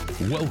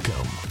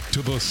Welcome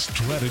to the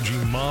Strategy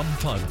Mob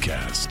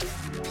Podcast.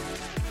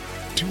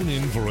 Tune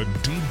in for a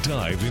deep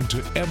dive into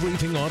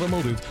everything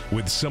automotive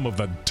with some of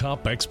the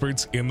top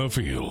experts in the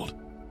field.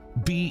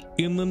 Be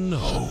in the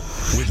know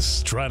with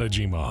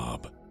Strategy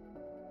Mob.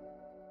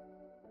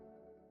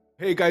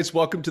 Hey guys,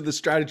 welcome to the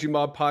Strategy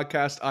Mob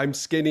Podcast. I'm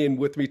Skinny, and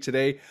with me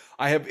today,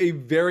 I have a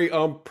very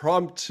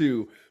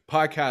impromptu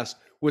podcast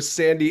with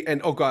Sandy and,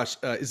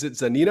 is it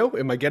Zanino?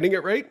 Am I getting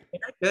it right? Yeah,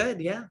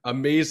 good, yeah.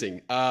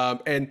 Amazing.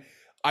 And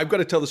I've got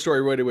to tell the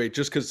story right away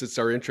just because it's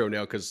our intro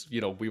now, because,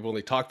 we've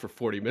only talked for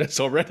 40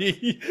 minutes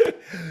already.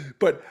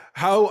 But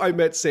how I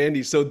met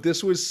Sandy. So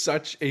this was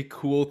such a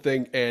cool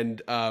thing.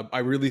 And I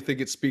really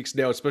think it speaks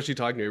now, especially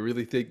talking to you, I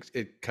really think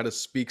it kind of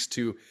speaks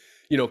to,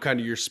 kind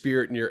of your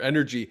spirit and your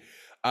energy.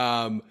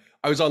 I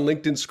was on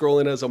LinkedIn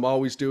scrolling as I'm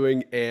always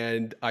doing,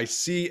 and I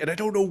see, and I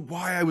don't know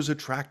why I was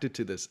attracted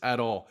to this at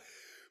all,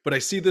 but I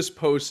see this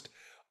post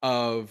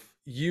of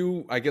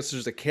you. I guess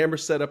there's a camera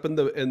set up in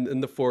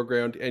the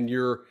foreground, and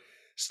you're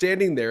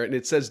standing there, and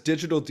it says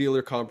Digital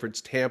Dealer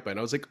Conference Tampa. And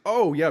I was like,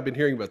 oh yeah, I've been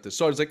hearing about this.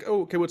 So I was like,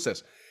 oh, okay, what's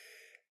this?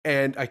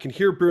 And I can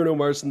hear Bruno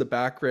Mars in the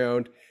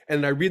background,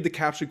 and I read the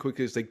caption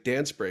quickly. It's like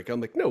dance break.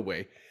 I'm like, no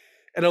way.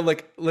 And I'm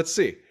like, let's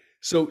see.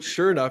 So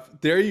sure enough,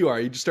 there you are.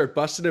 You just start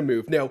busting a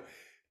move. Now,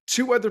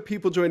 two other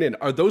people join in.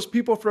 Are those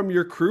people from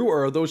your crew,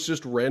 or are those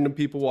just random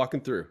people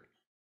walking through?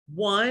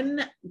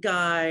 One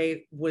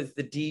guy was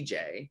the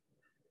DJ.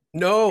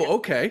 No,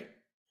 okay.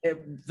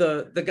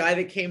 The guy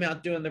that came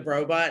out doing the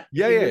robot.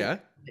 Yeah.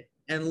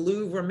 And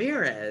Lou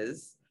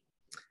Ramirez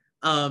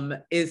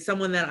is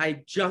someone that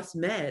I just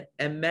met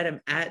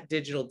him at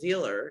Digital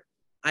Dealer.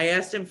 I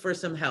asked him for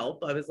some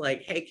help. I was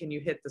like, hey, can you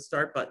hit the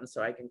start button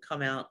so I can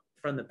come out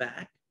from the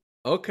back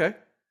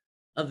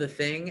of the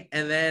thing?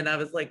 And then I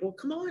was like, well,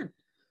 come on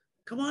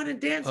and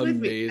dance with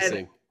me.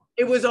 Amazing.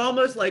 It was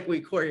almost like we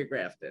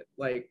choreographed it.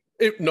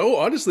 No,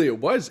 honestly, it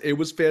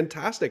was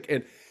fantastic.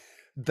 And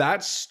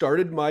that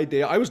started my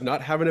day. I was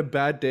not having a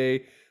bad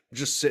day,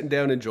 just sitting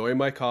down, enjoying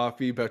my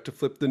coffee, about to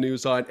flip the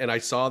news on. And I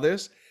saw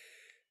this,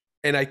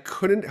 and I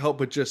couldn't help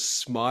but just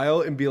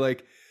smile and be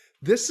like,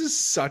 this is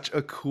such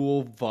a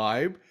cool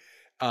vibe.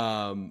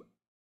 And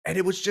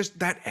it was just,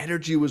 that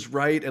energy was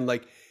right. And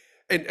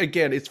and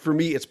again, it's, for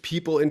me, it's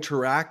people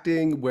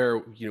interacting where,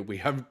 we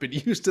haven't been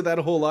used to that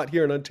a whole lot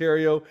here in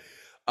Ontario.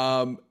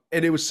 And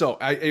it was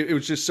it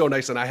was just so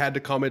nice. And I had to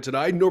comment, and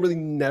I normally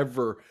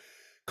never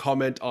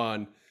comment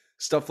on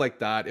stuff like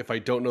that if I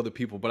don't know the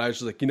people, but I was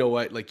just like, you know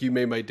what, you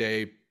made my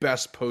day,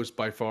 best post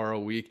by far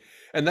all week.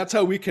 And that's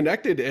how we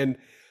connected. And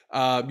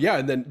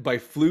and then by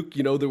fluke,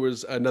 there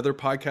was another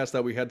podcast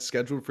that we had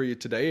scheduled for you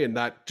today, and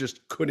that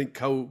just couldn't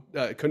come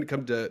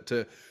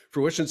to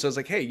fruition. So I was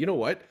like, hey, you know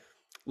what?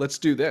 Let's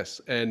do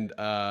this. And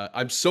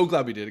I'm so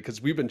glad we did it,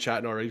 because we've been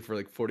chatting already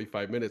for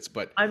 45 minutes.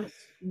 But I'm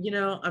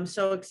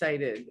so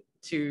excited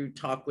to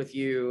talk with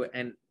you.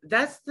 And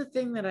that's the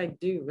thing that I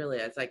do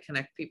really, as I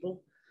connect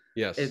people.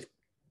 Yes.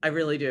 I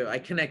really do. I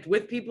connect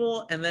with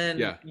people. And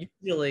then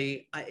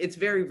usually it's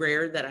very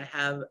rare that I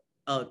have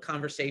a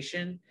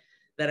conversation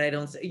that I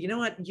don't say, you know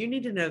what, you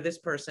need to know this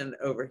person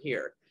over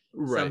here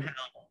somehow,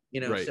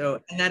 Right. So,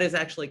 and that is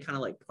actually kind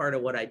of part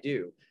of what I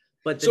do.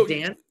 But the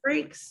dance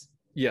breaks.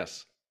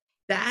 Yes.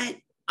 That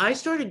I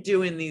started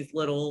doing these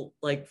little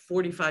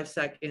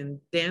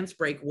 45-second dance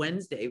break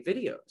Wednesday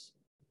videos.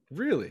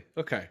 Really?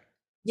 Okay.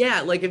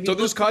 Yeah. If you so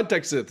there's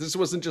context to it. This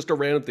wasn't just a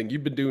random thing.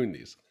 You've been doing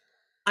these.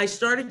 I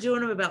started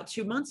doing them about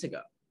 2 months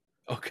ago.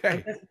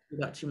 Okay.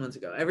 About 2 months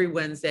ago. Every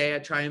Wednesday I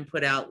try and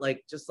put out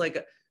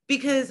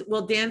because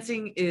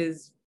dancing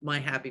is my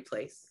happy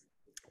place.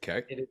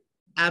 Okay. It is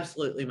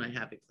absolutely my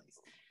happy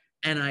place.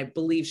 And I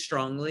believe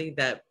strongly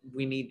that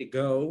we need to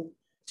go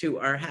to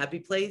our happy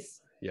place.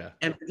 Yeah.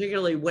 And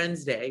particularly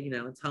Wednesday,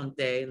 it's hump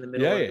day in the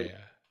middle of the week.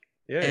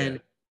 Yeah. And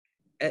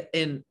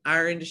in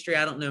our industry,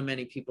 I don't know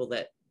many people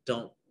that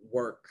don't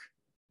work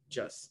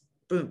just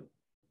boom,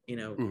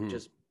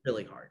 just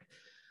really hard.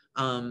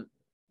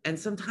 And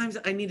sometimes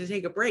I need to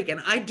take a break, and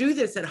I do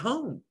this at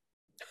home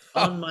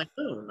on my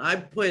phone.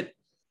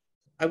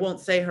 I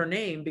won't say her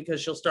name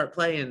because she'll start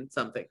playing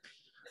something.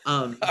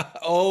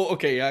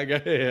 Okay. Yeah, I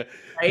got it.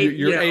 Right?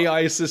 Your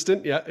AI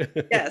assistant. Yeah.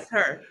 Yes,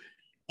 her.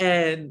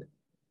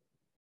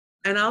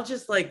 And I'll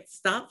just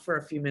stop for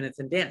a few minutes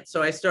and dance.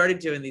 So I started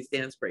doing these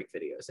dance break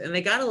videos, and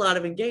they got a lot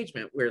of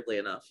engagement, weirdly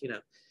enough,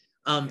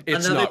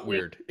 It's not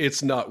weird.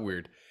 It's not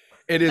weird.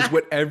 It is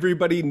what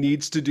everybody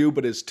needs to do,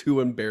 but is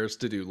too embarrassed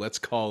to do. Let's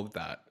call it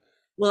that.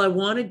 Well, I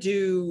want to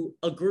do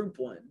a group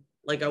one.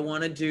 I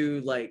want to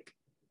do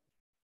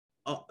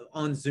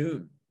on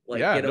Zoom.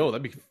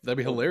 That'd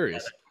be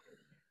hilarious.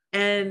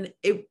 And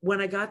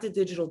when I got to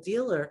Digital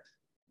Dealer,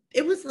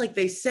 it was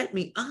they set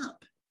me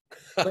up.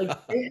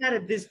 They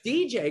had this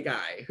DJ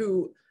guy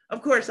who,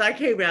 of course, I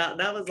came out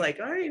and I was like,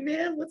 all right,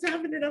 man, what's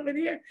happening up in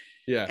here?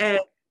 Yeah.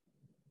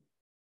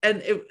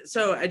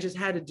 So I just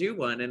had to do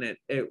one, and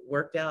it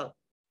worked out.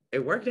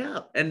 It worked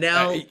out. And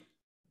now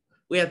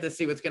we have to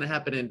see what's going to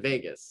happen in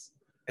Vegas.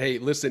 Hey,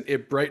 listen,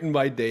 it brightened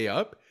my day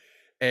up,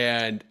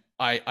 and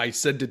I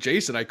said to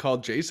Jason, I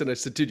called Jason. I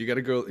said, dude, you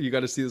got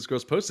to see this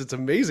girl's post. It's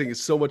amazing. It's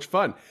so much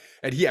fun.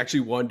 And he actually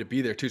wanted to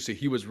be there too. So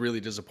he was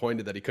really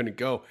disappointed that he couldn't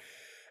go.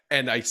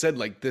 And I said,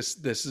 like, this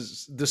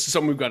is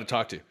someone we've got to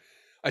talk to.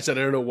 I said,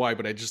 I don't know why,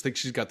 but I just think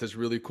she's got this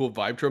really cool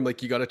vibe to her. I'm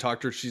like, you got to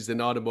talk to her. She's in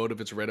automotive.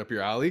 It's right up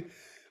your alley.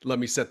 Let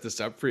me set this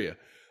up for you.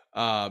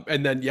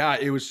 And then, yeah,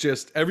 it was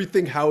just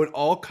everything, how it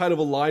all kind of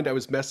aligned. I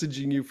was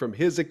messaging you from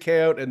his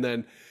account. And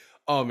then,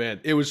 oh man,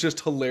 it was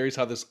just hilarious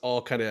how this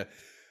all kind of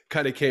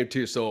came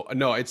to. So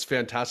no, it's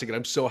fantastic. And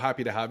I'm so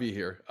happy to have you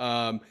here.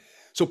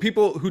 So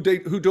people who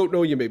don't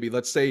know you, maybe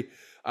let's say,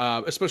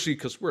 especially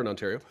because we're in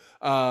Ontario.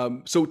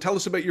 So tell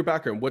us about your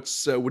background. What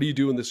do you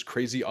do in this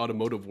crazy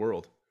automotive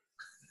world?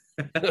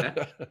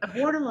 I've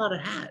worn a lot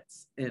of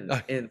hats in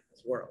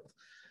this world.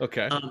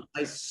 Okay.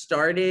 I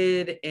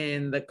started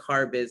in the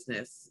car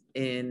business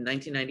in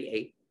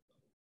 1998.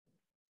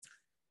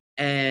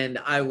 And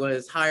I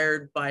was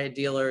hired by a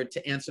dealer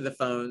to answer the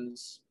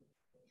phones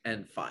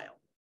and file.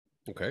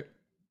 Okay.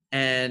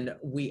 And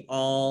we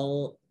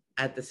all,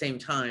 at the same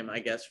time, I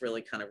guess,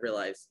 really kind of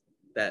realized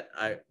that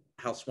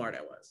how smart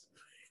I was.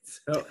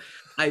 So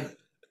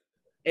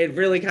it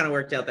really kind of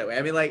worked out that way.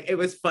 I mean, like, it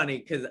was funny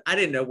because I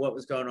didn't know what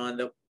was going on.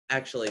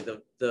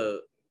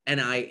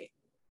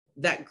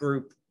 That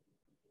group,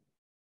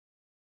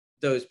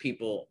 those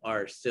people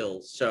are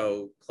still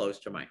so close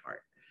to my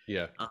heart.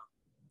 Yeah.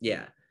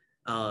 Yeah.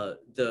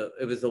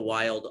 It was the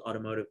Wild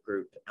Automotive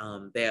Group.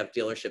 They have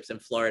dealerships in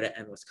Florida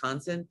and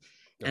Wisconsin.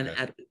 Okay. And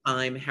at the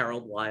time,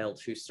 Harold Wild,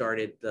 who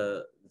started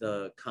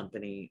the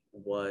company,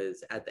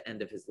 was at the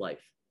end of his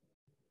life.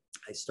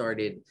 I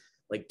started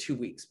like 2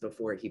 weeks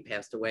before he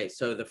passed away.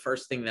 So the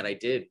first thing that I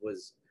did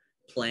was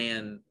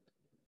plan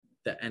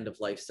the end of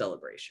life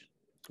celebration.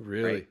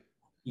 Really? Right?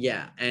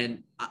 Yeah.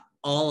 And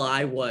all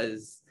I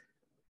was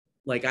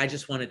like, I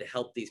just wanted to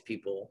help these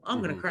people.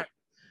 I'm going to cry.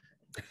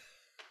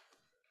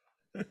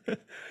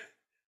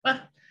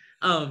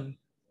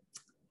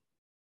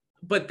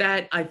 But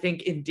that, I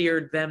think,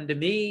 endeared them to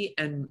me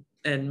and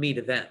me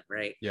to them,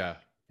 right? Yeah.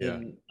 Yeah.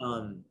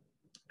 And,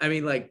 I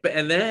mean, like,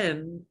 and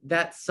then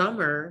that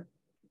summer,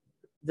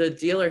 the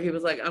dealer, he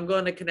was like, I'm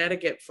going to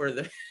Connecticut for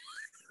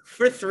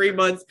 3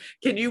 months.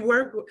 Can you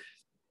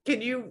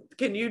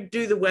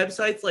do the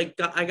websites? Like,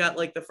 I got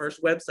like the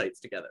first websites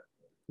together.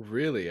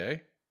 Really, eh?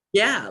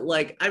 Yeah.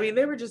 Like, I mean,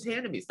 they were just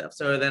handing me stuff.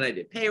 So then I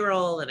did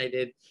payroll and I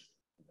did,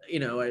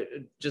 I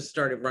just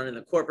started running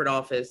the corporate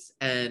office,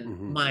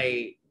 and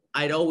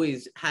I'd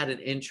always had an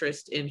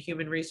interest in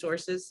human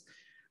resources.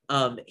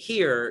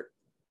 Here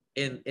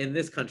in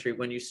this country,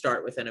 when you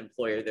start with an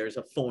employer, there's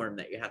a form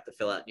that you have to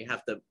fill out, and you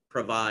have to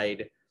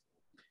provide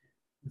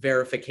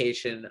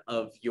verification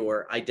of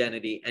your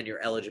identity and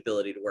your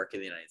eligibility to work in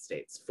the United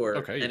States. For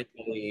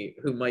anybody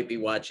who might be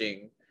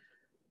watching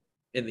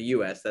in the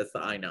US, that's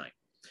the I-9.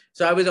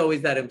 So I was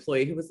always that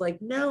employee who was like,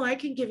 no, I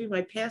can give you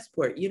my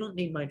passport. You don't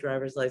need my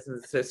driver's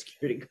license and social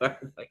security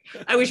card. Like,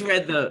 I always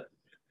read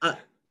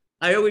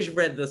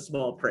the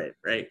small print,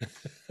 right?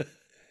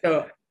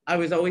 So I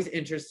was always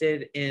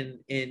interested in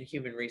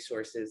human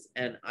resources,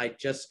 and I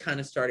just kind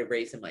of started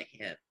raising my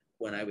hand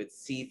when I would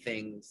see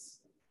things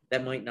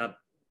that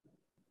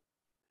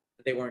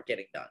they weren't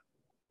getting done.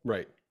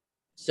 Right.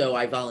 So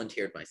I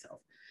volunteered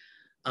myself.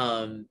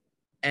 And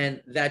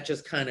that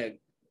just kind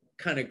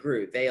of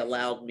grew. They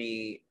allowed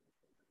me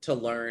to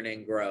learn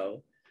and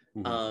grow.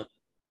 And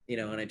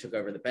I took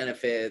over the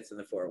benefits and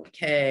the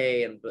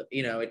 401k, and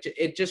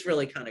it just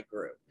really kind of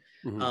grew.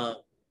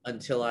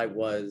 Until I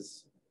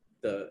was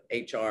the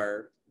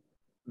HR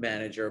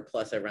manager,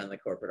 plus I ran the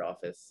corporate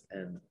office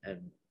and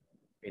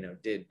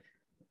did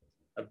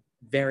a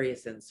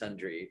various and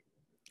sundry.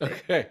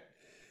 Okay.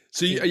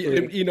 So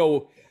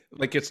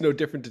like, it's no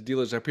different to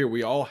dealers up here.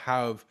 We all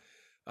have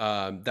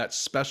that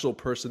special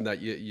person that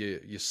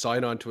you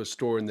sign on to a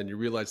store, and then you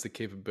realize the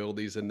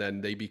capabilities, and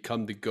then they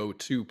become the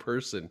go-to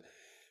person.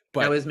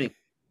 But that was me.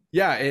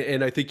 Yeah.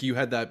 And I think you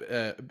had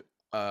that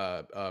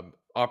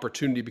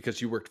opportunity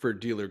because you worked for a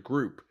dealer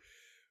group,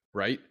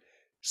 right?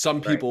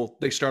 Some people,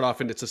 they start off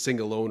and it's a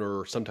single owner,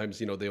 or sometimes,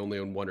 they only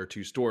own 1 or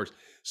 2 stores.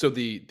 So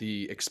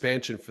the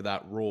expansion for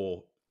that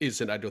role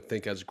isn't, I don't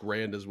think, as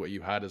grand as what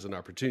you had as an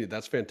opportunity.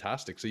 That's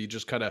fantastic. So you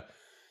just kind of,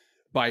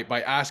 by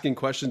asking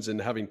questions and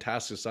having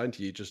tasks assigned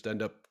to you, just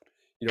end up,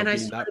 being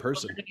that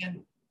person.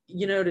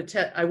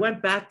 I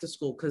went back to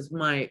school because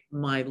my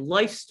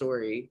life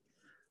story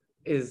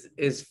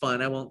is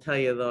fun. I won't tell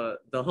you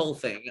the whole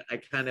thing. I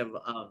kind of,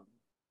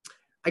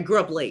 I grew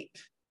up late,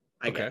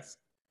 I guess,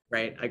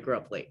 right? I grew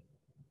up late.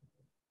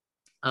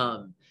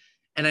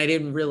 And I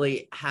didn't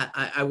really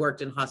I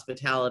worked in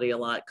hospitality a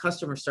lot.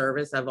 Customer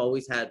service, I've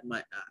always had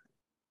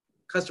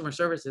customer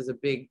service is a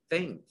big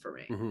thing for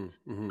me.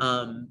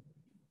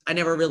 I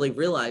never really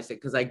realized it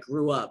because I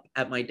grew up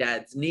at my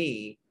dad's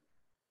knee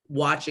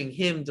watching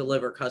him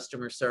deliver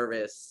customer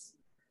service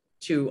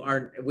to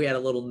we had a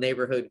little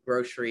neighborhood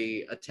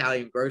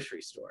Italian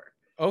grocery store.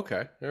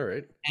 Okay. All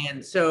right.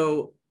 And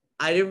so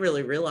I didn't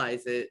really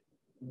realize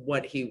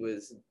what he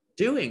was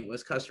doing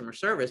was customer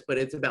service, but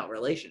it's about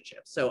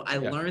relationships. So I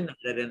learned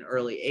that at an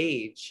early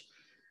age,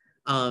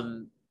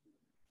 Um,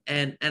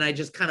 and I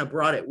just kind of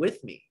brought it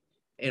with me.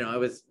 You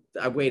know,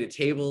 I waited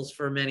tables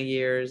for many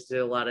years, did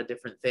a lot of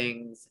different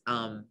things.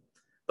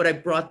 But I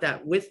brought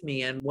that with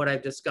me. And what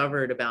I've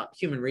discovered about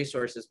human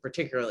resources,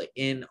 particularly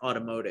in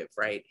automotive,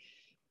 right?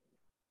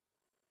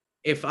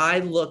 If I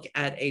look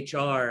at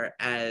HR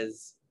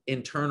as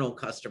internal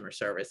customer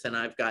service, and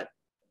I've got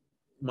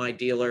my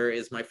dealer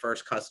is my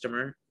first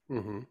customer,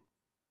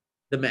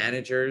 the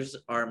managers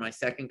are my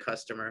second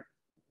customer,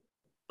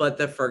 but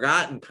the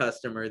forgotten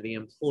customer, the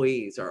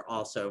employees, are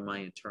also my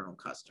internal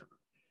customer,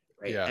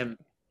 right? Yeah.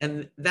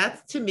 And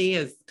that to me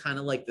is kind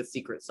of like the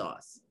secret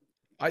sauce.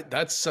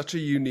 That's such a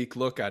unique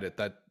look at it.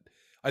 That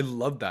I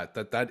love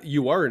that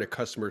you are in a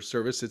customer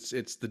service.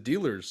 It's the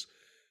dealers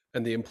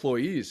and the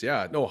employees.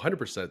 Yeah, no,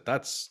 100%.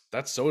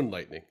 That's so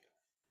enlightening.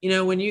 You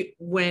know,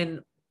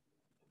 when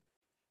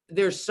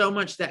there's so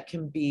much that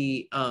can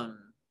be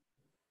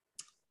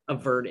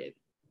averted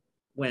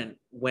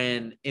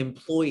when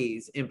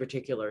employees in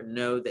particular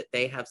know that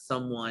they have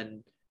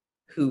someone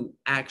who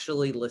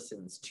actually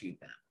listens to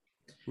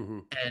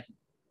them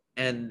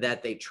and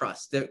that they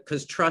trust,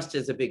 because trust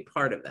is a big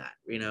part of that.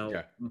 You know,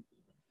 Yeah.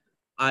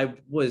 I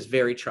was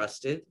very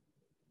trusted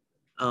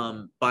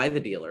by the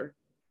dealer.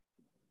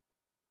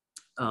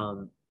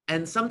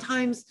 And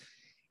sometimes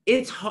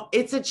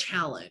it's a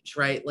challenge,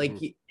 right? Like,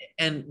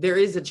 and there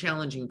is a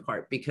challenging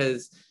part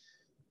because,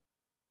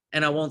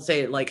 and I won't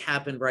say it like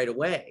happened right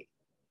away,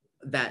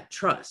 that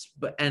trust,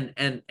 but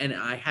and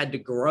I had to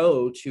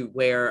grow to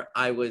where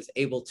I was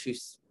able to,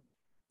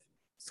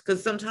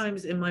 because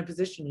sometimes in my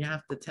position you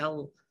have to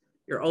tell,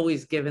 you're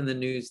always given the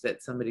news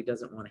that somebody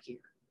doesn't want to hear.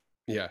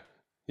 Yeah.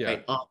 Yeah.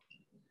 Right?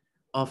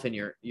 Often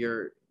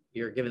you're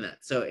given that.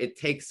 So it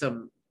takes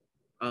some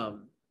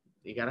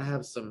you got to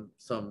have some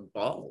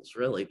balls,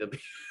 really, to be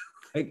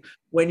like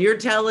when you were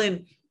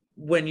telling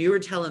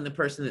the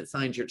person that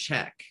signed your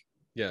check,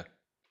 Yeah,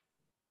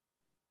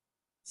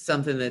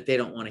 something that they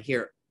don't want to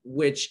hear,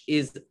 which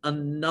is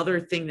another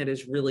thing that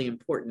is really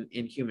important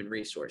in human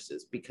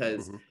resources,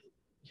 because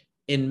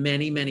in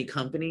many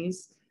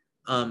companies,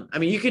 I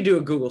mean, you could do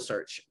a Google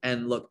search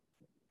and look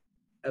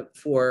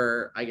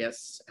for, I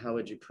guess, how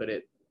would you put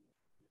it,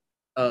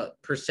 a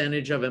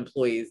percentage of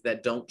employees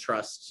that don't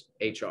trust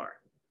HR.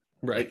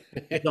 right.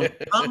 Like, don't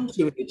come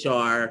to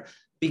HR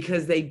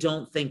because they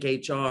don't think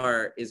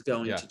HR is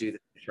going to do the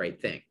right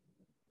thing.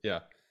 Yeah,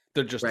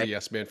 they're just a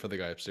yes man for the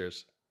guy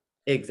upstairs.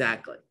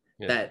 Exactly.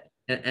 Yeah.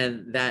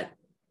 That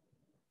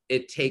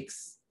it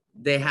takes,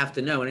 they have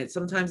to know, and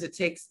sometimes it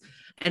takes,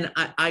 and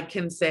I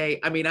can say,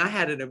 I mean, I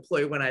had an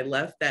employee when I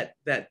left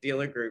that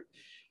dealer group.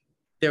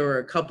 There were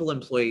a couple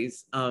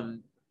employees,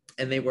 and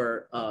they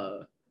were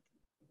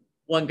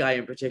one guy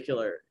in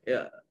particular.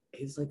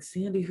 He's like,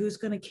 Sandy, who's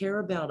going to care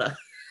about us?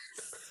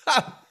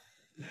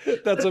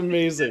 That's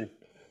amazing.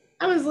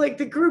 I was like,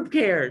 the group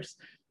cares.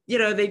 You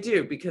know, they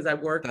do, because I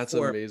worked That's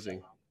for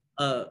amazing.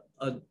 I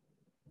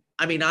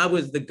mean, I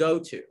was the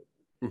go-to,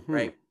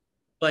 right?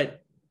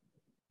 But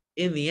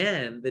in the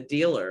end, the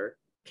dealer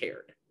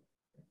cared.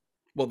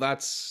 Well,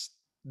 that's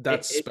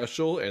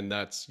special, and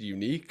that's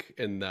unique,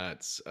 and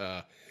that's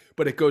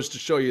but it goes to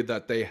show you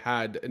that they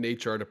had an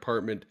HR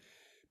department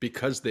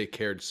because they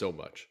cared so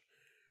much,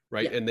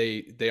 right? Yeah. And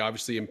they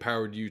obviously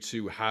empowered you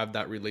to have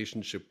that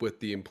relationship with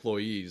the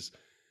employees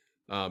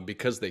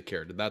because they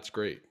cared, and that's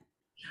great.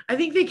 I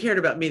think they cared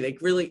about me. They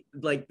really,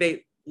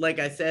 like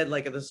I said,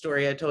 like the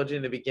story I told you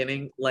in the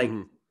beginning, like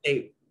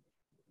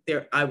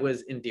I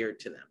was endeared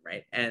to them,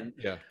 right? And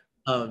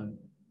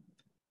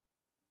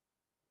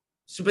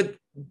so, but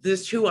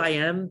this who I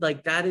am,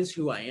 like that is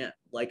who I am.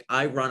 Like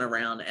I run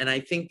around, and I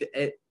think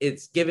that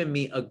it's given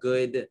me a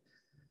good.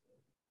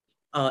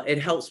 It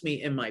helps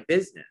me in my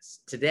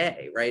business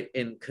today, right?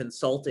 In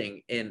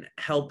consulting, in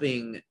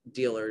helping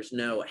dealers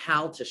know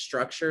how to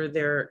structure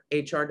their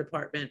HR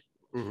department.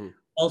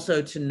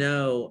 Also to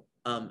know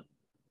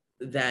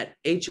that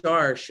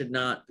HR should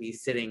not be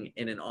sitting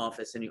in an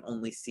office and you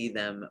only see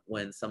them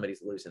when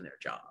somebody's losing their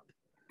job.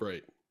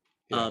 Right.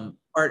 Yeah.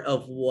 Part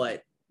of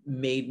what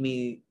made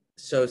me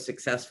so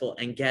successful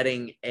and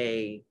getting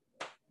that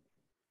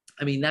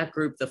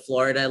group, the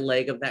Florida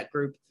leg of that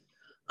group,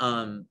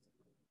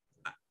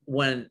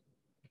 when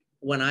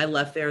I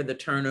left there, the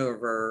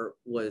turnover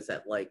was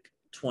at like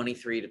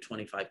 23 to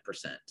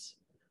 25%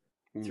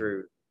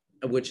 through,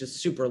 which is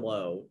super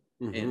low.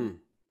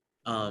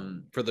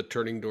 For the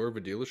turning door of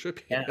a dealership.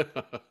 Yeah.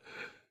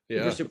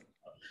 Yeah.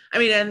 I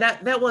mean, and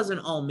that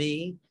wasn't all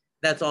me.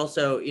 That's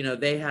also, you know,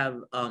 they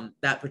have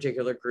that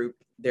particular group,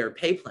 their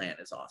pay plan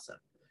is awesome.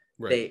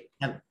 Right.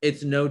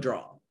 It's no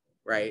draw,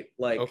 right?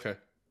 Like, okay.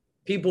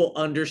 People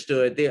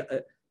understood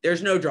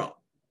there's no draw.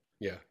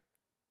 Yeah.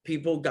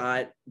 People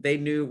they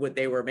knew what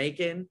they were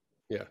making.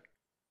 Yeah.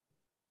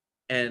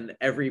 And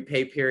every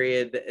pay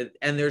period,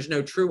 and there's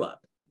no true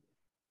up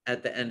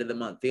at the end of the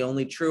month. The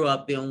only true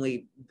up, the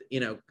only, you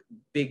know,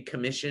 big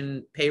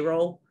commission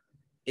payroll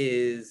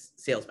is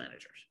sales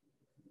managers.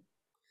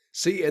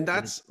 See, and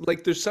that's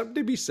like, there's something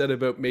to be said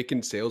about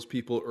making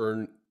salespeople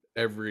earn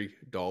every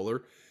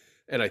dollar.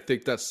 And I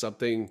think that's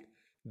something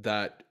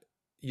that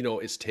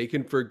is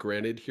taken for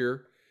granted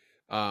here.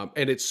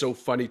 And it's so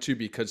funny too,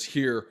 because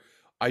here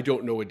I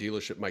don't know a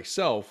dealership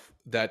myself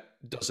that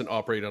doesn't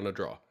operate on a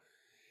draw.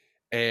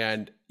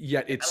 And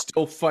yet it's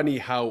still funny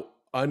how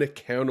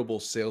unaccountable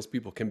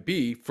salespeople can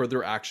be for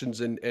their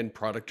actions and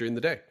product during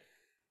the day.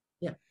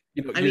 Yeah.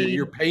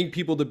 You're paying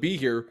people to be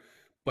here,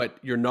 but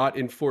you're not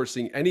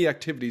enforcing any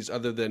activities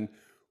other than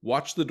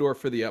watch the door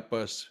for the up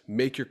bus,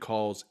 make your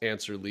calls,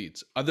 answer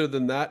leads. Other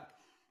than that,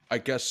 I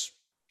guess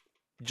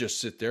just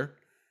sit there.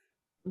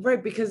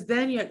 Right, because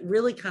then you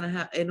really kind of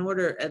have, in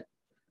order at,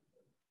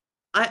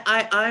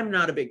 I'm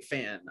not a big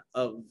fan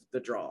of the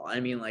draw. I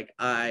mean, like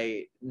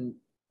I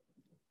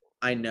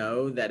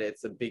know that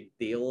it's a big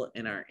deal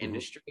in our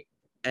industry,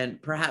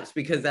 and perhaps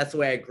because that's the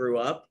way I grew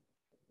up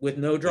with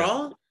no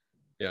draw.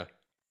 Yeah.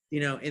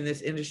 In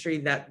this industry,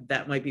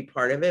 that might be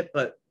part of it.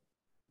 But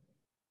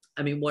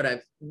I mean, what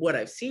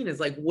I've seen is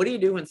like, what do you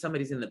do when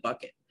somebody's in the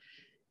bucket?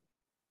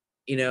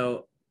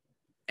 And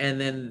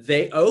then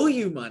they owe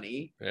you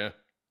money. Yeah.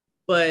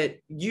 But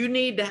you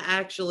need to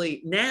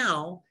actually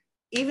now,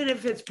 even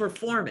if it's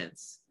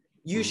performance,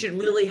 you should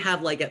really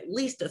have like at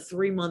least a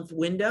 3-month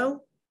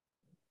window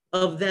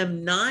of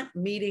them not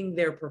meeting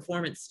their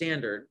performance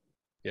standard.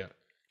 Yeah.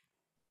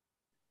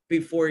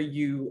 Before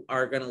you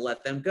are going to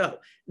let them go.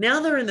 Now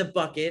they're in the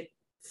bucket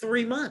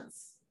 3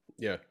 months.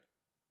 Yeah.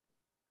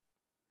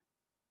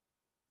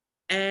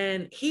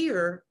 And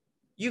here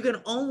you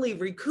can only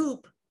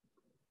recoup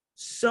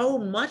so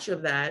much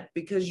of that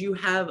because you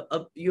have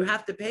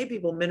to pay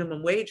people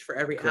minimum wage for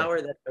every hour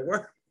that they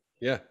work.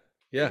 Yeah.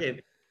 Yeah.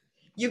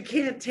 You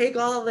can't take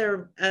all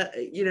their,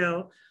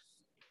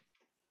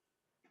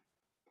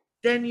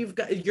 then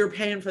you're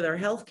paying for their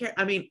health care.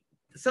 I mean,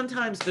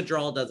 sometimes the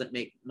draw doesn't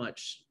make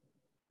much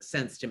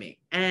sense to me.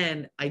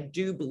 And I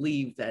do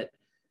believe that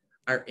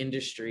our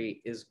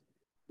industry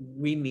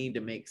we need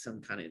to make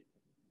some kind of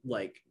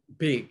like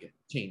big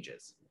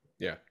changes.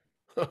 Yeah.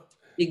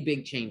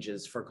 big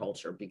changes for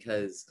culture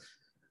because,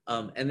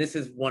 and this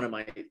is one of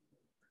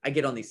I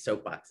get on these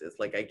soapboxes,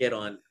 like I get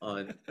on,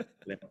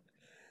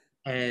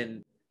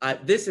 and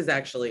this is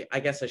actually, I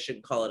guess I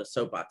shouldn't call it a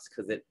soapbox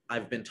because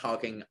I've been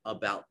talking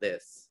about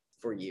this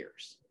for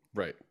years.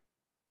 Right.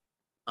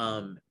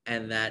 And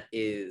that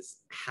is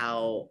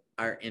how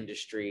our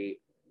industry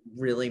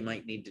really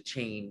might need to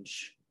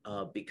change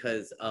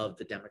because of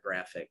the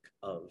demographic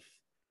of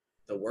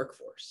the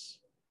workforce.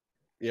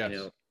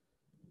 Yeah.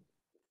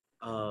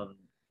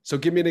 So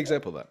give me an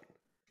example of that.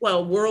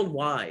 Well,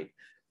 worldwide,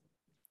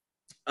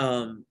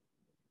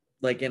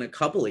 like in a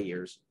couple of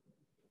years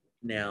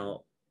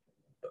now,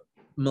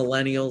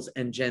 millennials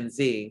and Gen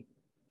Z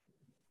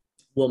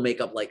will make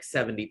up like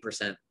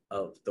 70%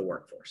 of the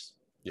workforce.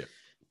 Yeah.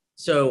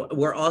 So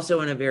we're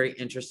also in a very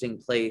interesting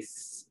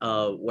place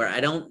where I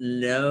don't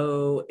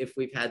know if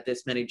we've had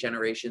this many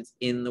generations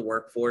in the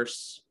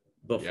workforce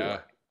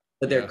before,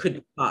 but there could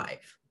be 5,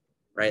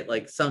 right?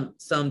 Like some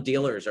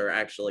dealers are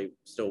actually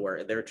still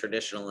working. They're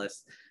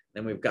traditionalists.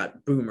 Then we've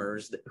got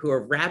boomers who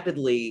are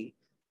rapidly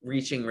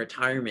reaching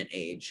retirement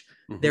age.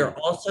 They're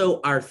also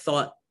our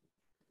thought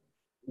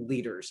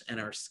leaders and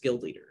our skill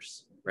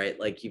leaders, right?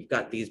 Like you've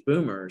got these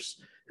boomers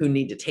who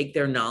need to take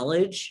their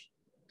knowledge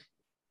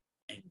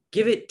and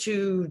give it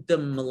to the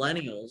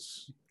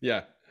millennials.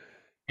 Yeah.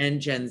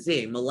 And Gen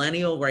Z.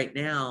 Millennial right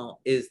now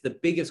is the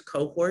biggest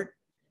cohort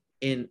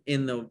in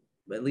the,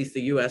 at least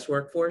the US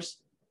workforce.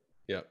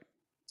 Yeah.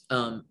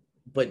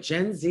 But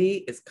Gen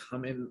Z is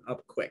coming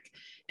up quick,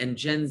 and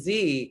Gen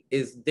Z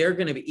they're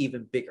going to be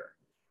even bigger.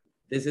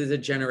 This is a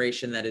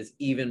generation that is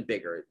even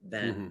bigger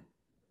than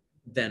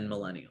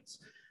millennials.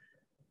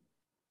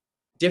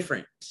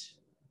 Different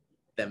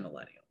than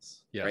millennials.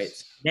 Yes.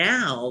 Right?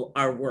 Now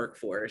our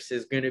workforce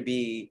is going to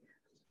be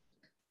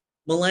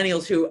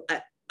millennials who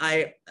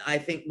I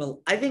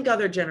think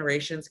other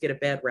generations get a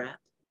bad rap.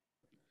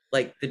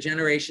 Like the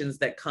generations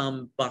that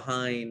come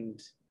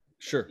behind.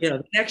 Sure.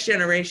 The next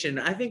generation,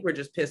 I think we're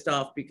just pissed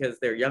off because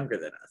they're younger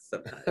than us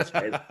sometimes,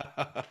 right?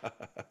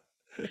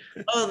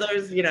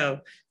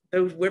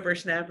 Those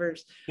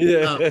whippersnappers.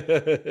 Yeah.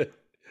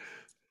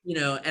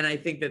 And I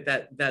think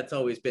that's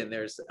always been,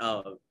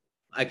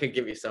 I could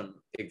give you some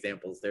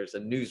examples. There's a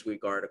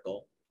Newsweek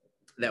article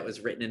that was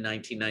written in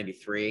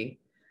 1993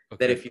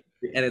 that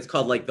and it's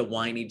called like the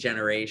whiny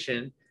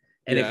generation.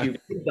 And if you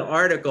read the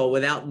article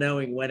without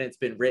knowing when it's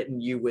been written,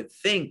 you would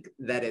think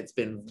that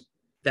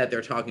that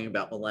they're talking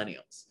about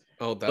millennials.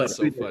 Oh, that's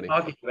so funny.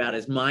 Talking about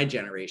is my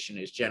generation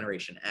is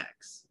Generation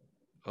X.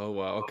 Oh,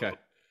 wow. Okay.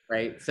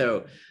 Right.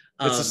 So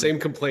it's the same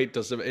complaint.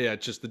 Just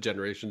the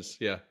generations.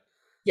 Yeah.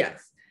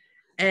 Yes.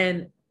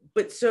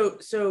 But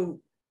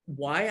so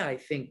why I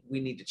think we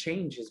need to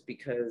change is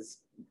because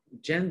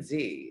Gen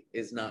Z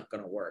is not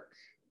going to work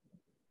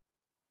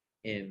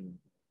in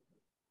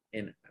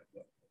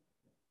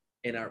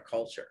our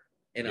culture,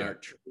 in our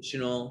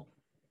traditional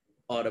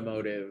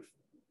automotive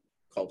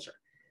culture.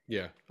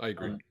 Yeah, I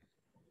agree.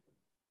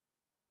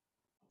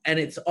 And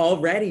it's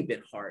already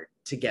been hard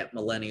to get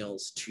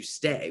millennials to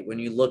stay. When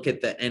you look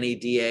at the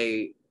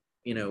NADA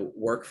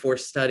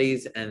workforce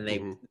studies, and they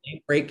Mm-hmm.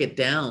 break it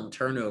down,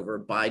 turnover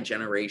by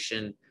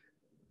generation,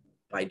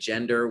 by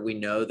gender. We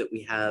know that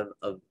we have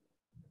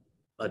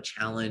a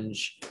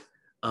challenge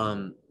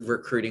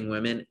recruiting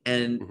women,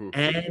 and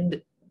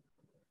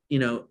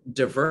Mm-hmm.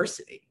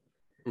 diversity.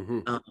 Mm-hmm.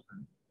 Um,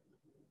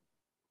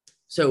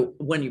 so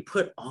when you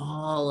put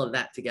all of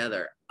that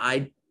together,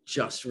 I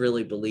just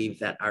really believe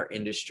that our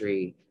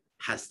industry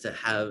has to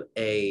have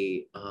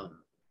a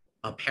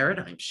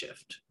paradigm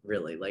shift,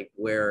 really, like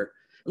where,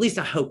 at least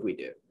I hope we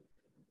do.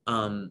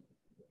 Um,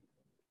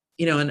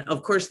 and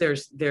of course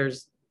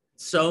there's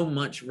so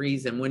much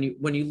reason when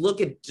you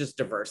look at just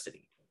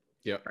diversity,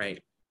 Yeah.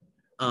 right?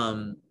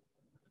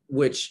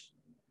 Which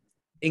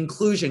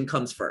inclusion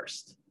comes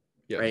first,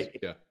 Yes. right?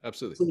 Yeah,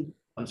 absolutely. Inclusion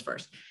comes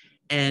first,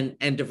 and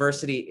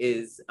diversity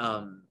is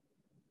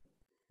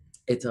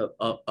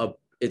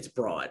it's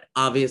broad.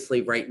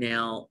 Obviously, right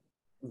now,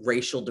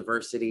 racial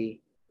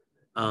diversity,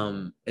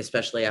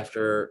 especially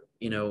after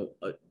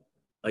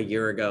a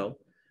year ago,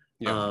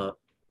 Yeah.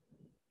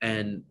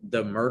 and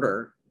the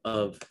murder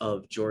of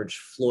George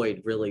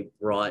Floyd really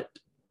brought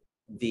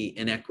the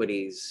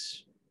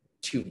inequities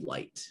to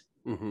light.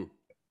 Mm-hmm.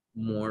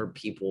 More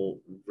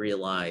people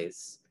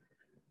realize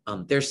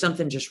there's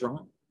something just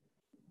wrong.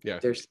 Yeah.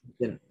 There's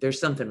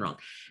something wrong,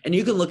 and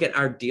you can look at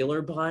our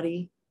dealer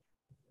body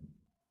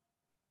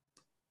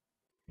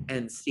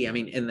and see. I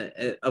mean,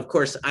 of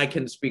course, I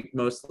can speak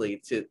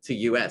mostly to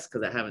U.S.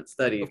 because I haven't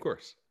studied Of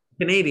course.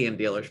 Canadian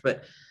dealers,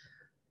 but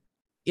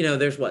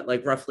there's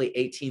like roughly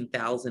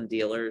 18,000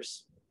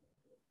 dealers,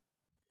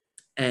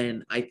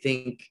 and I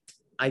think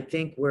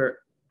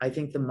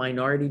the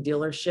minority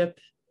dealership,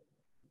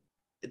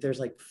 there's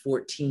like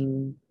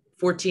 14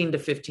 to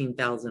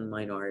 15,000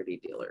 minority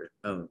dealers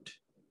owned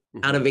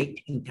Mm-hmm. out of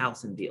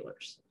 18,000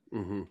 dealers.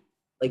 Mm-hmm.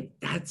 Like,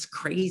 that's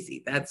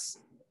crazy.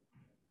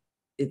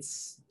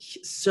 It's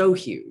so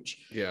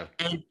huge. Yeah.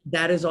 And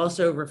that is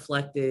also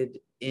reflected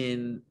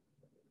in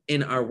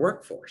our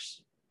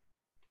workforce.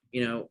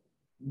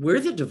 We're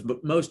the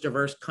most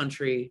diverse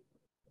country.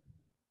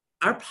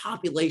 Our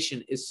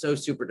population is so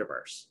super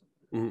diverse,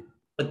 Mm-hmm.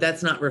 but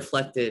that's not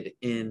reflected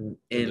in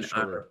the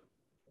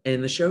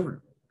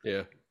showroom.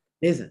 Yeah.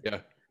 It isn't. Yeah.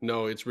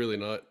 No, it's really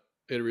not.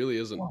 It really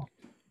isn't.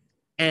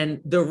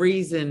 And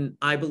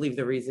I believe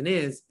the reason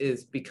is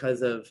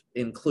because of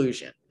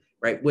inclusion,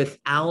 right?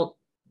 Without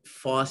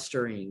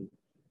fostering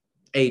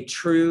a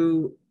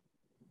true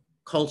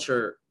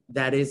culture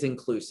that is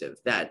inclusive,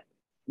 that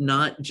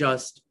not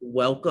just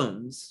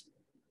welcomes,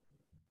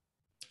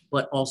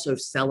 but also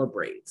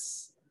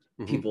celebrates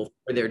Mm-hmm. people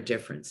for their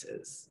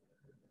differences.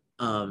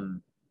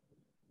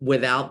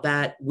 Without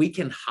that, we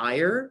can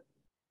hire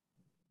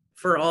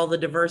for all the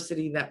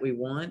diversity that we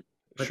want,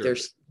 but Sure. they're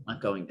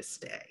not going to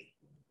stay.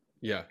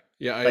 Yeah.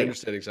 Yeah. I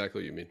understand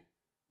exactly what you mean.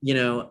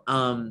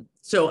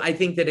 So I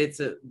think that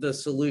the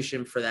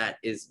solution for that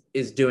is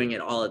doing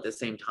it all at the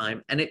same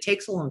time. And it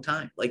takes a long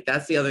time. Like,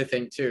 that's the other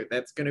thing too.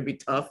 That's going to be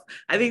tough.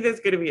 I think that's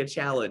going to be a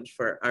challenge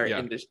for our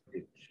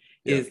industry,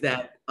 is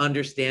that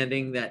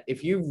understanding that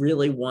if you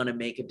really want to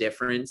make a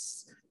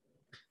difference,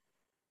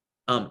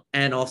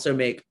 and also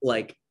make,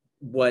 like,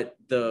 what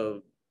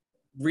the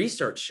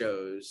research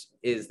shows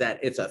is that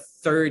it's a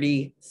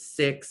 36%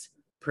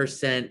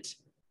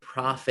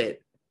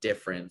 profit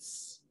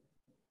difference.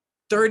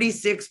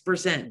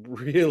 36%.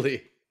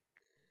 Really?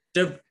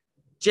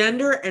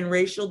 Gender and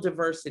racial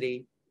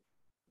diversity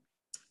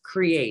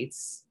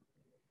creates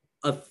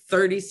a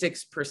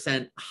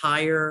 36%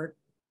 higher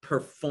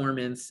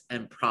performance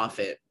and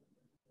profit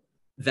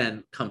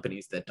than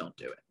companies that don't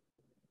do it.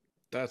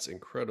 That's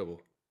incredible.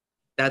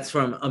 That's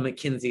from a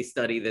McKinsey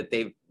study that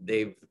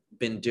they've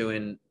been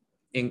doing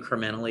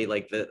incrementally.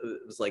 It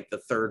was like the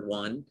third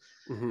one.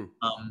 Mm-hmm.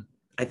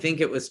 I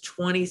think it was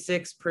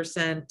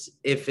 26%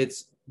 if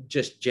it's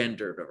just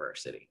gender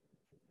diversity.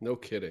 No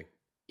kidding.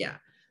 Yeah.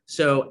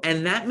 So,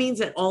 and that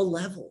means at all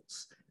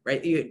levels,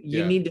 right?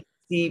 You need to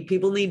see,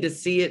 people need to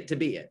see it to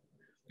be it.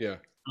 Yeah.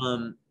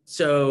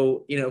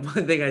 So,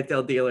 one thing I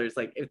tell dealers,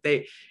 like,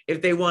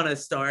 if they want to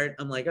start,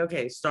 I'm like,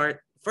 okay, start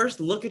first,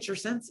 look at your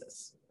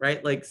census,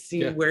 right? Like,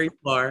 see where you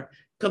are,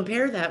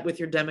 compare that with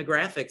your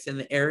demographics in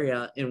the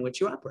area in which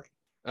you operate.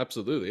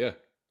 Absolutely. Yeah.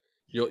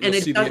 You'll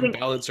see the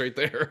imbalance right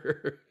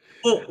there.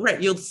 Well,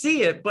 right. You'll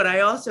see it. But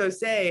I also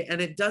say, and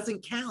it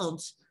doesn't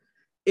count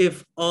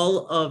if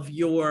all of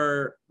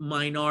your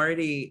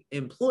minority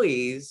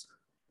employees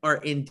are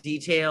in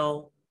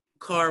detail,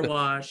 car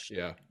wash,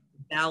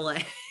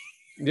 ballet.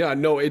 Yeah,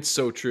 no, it's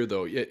so true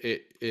though.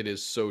 It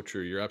is so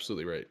true. You're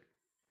absolutely right.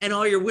 And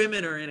all your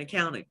women are in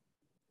accounting.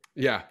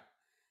 Yeah.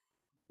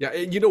 Yeah.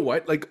 And you know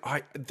what? Like,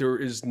 there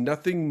is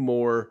nothing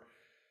more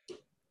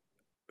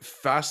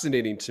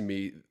fascinating to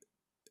me,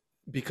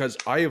 because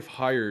I have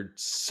hired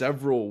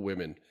several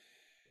women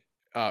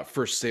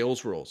for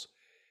sales roles,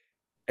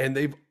 and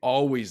they've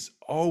always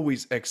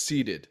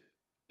exceeded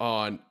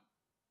on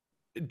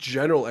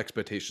general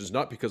expectations,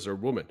 not because they're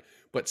women,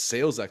 but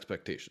sales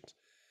expectations.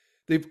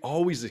 They've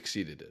always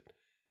exceeded it.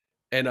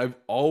 And I've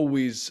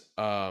always,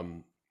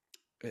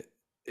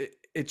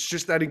 it's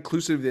just that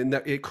inclusivity, and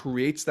that it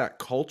creates that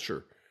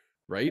culture,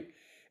 right?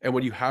 And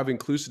when you have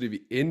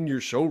inclusivity in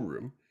your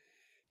showroom,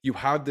 you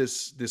have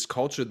this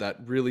culture that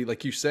really,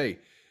 like you say,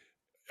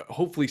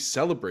 hopefully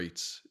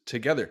celebrates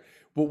together.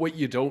 But what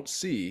you don't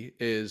see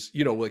is,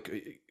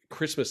 like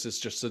Christmas is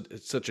just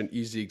it's such an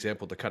easy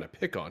example to kind of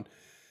pick on.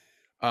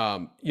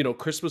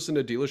 Christmas in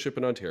a dealership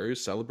in Ontario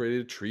is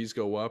celebrated, trees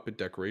go up and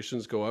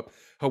decorations go up.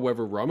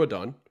 However,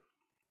 Ramadan,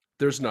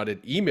 there's not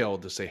an email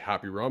to say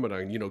happy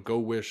Ramadan, go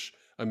wish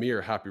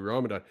Amir happy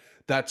Ramadan.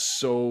 That's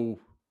so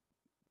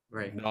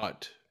Right.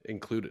 not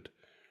included,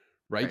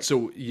 right? Right.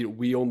 So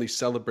we only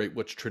celebrate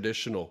what's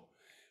traditional.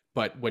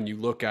 But when you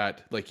look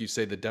at, like you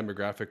say, the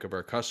demographic of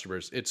our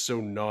customers, it's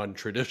so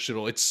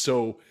non-traditional, it's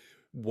so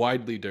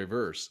widely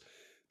diverse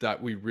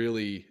that we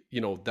really,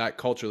 that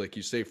culture, like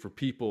you say, for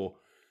people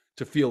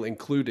to feel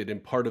included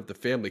and part of the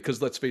family.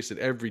 Because let's face it,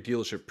 every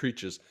dealership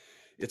preaches,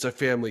 it's a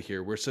family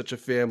here. We're such a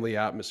family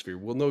atmosphere.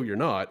 Well, no, you're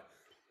not,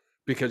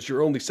 because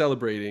you're only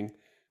celebrating,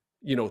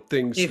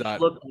 things If you that,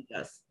 look like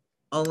us,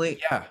 only.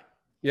 yeah,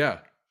 yeah,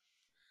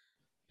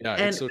 yeah.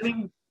 It's And so I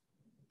mean,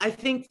 I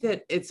think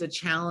that it's a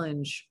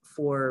challenge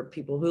for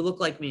people who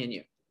look like me and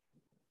you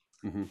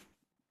Mhm.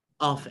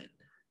 often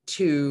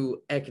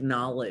to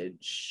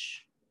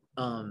acknowledge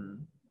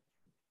um,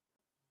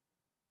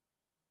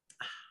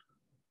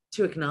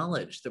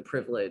 the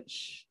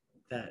privilege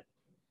that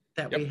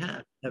Yep. we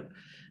have,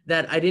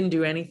 that I didn't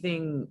do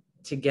anything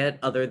to get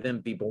other than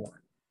be born.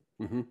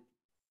 Mhm.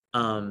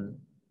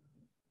 Um,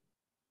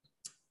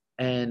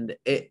 and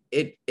it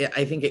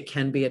I think it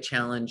can be a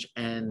challenge.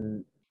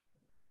 And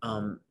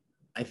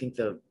I think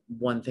the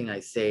one thing I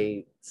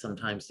say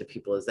sometimes to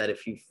people is that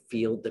if you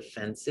feel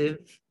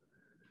defensive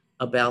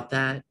about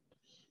that,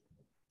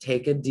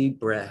 take a deep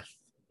breath,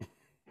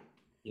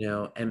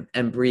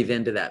 and breathe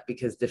into that,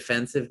 because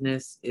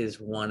defensiveness is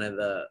one of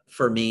the,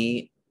 for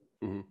me,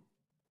 Mhm.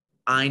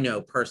 I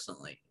know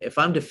personally, if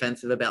I'm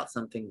defensive about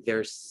something,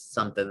 there's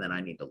something that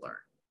I need to learn.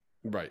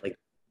 Right. Like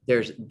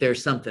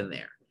there's something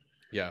there.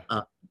 Yeah.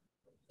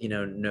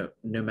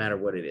 No matter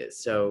what it is.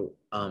 So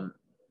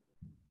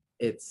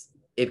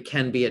it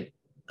can be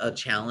a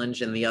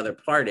challenge. And the other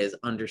part is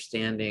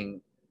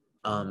understanding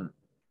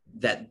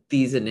that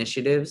these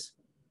initiatives,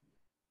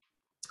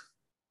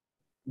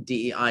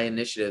 DEI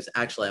initiatives,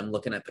 actually, I'm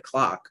looking at the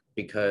clock,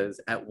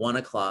 because at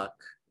 1:00,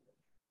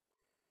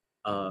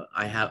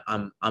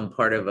 I'm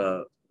part of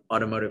a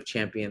Automotive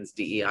Champions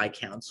DEI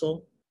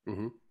Council.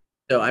 Mhm.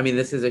 So, I mean,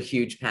 this is a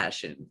huge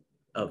passion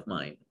of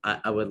mine.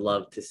 I would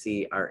love to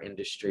see our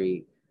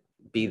industry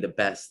be the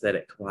best that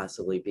it could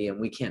possibly be. And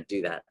we can't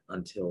do that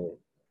until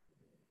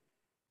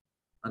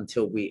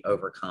we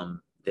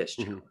overcome this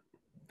Mhm. challenge.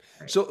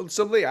 Right?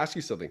 So let me ask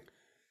you something.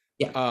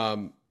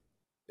 Yeah.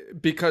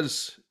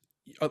 Because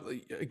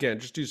again,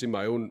 just using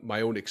my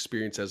own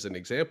experience as an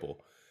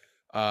example,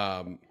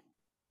 um,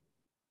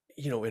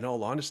 in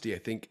all honesty, I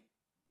think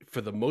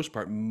for the most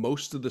part,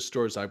 most of the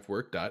stores I've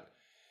worked at,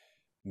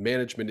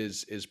 management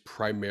is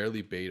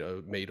primarily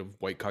made of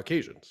white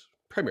Caucasians,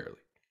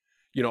 primarily.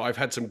 I've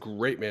had some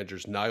great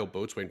managers. Niall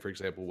Boatswain, for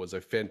example, was a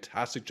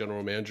fantastic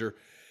general manager,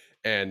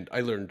 and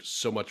I learned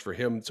so much for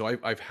him. So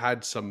I've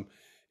had some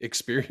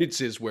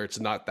experiences where it's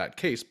not that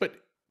case, but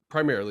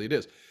primarily it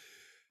is.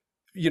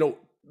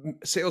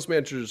 Sales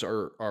managers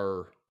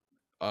are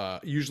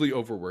usually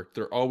overworked.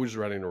 They're always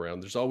running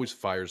around. There's always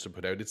fires to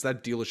put out. It's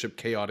that dealership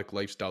chaotic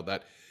lifestyle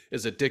that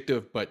is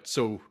addictive, but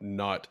so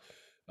not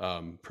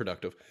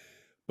productive.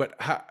 But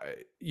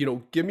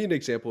give me an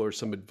example or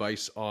some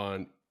advice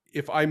on,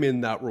 if I'm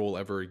in that role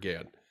ever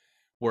again,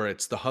 where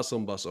it's the hustle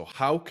and bustle,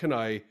 how can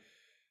I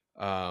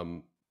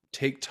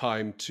take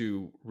time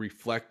to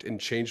reflect and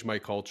change my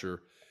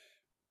culture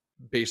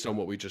based on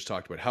what we just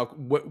talked about?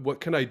 What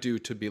can I do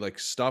to be like,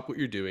 stop what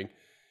you're doing,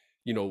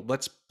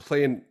 let's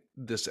plan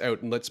this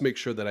out, and let's make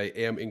sure that I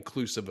am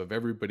inclusive of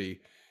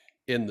everybody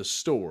in the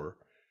store,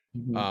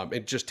 Mhm.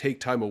 and just take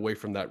time away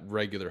from that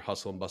regular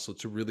hustle and bustle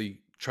to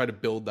really try to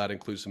build that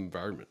inclusive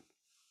environment.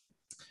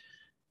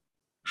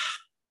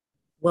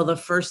 Well, the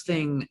first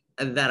thing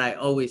that I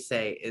always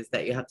say is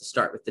that you have to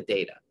start with the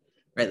data,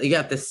 right? You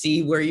have to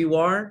see where you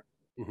are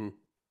Mm-hmm.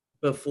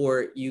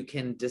 before you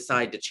can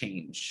decide to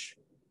change,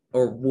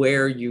 or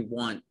where you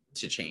want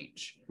to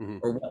change, Mm-hmm.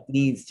 or what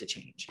needs to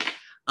change.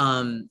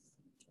 And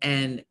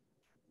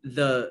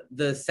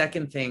the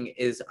second thing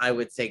is, I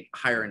would say,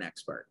 hire an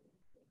expert,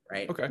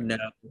 right? Okay.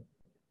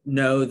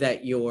 Know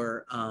that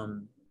you're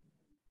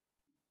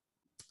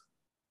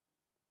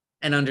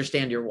and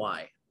understand your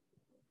why.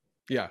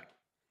 Yeah.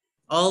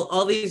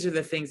 All these are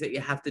the things that you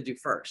have to do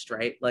first,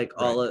 right? Like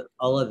Right.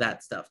 all of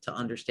that stuff, to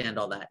understand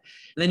all that.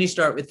 And then you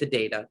start with the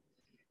data,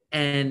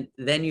 and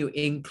then you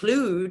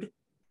include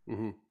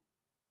Mm-hmm.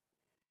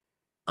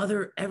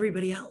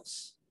 everybody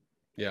else.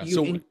 Yeah.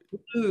 You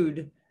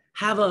include,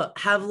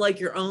 have like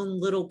your own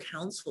little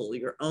council,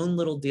 your own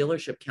little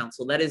dealership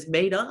council that is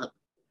made up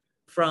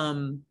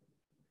from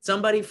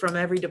somebody from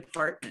every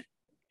department.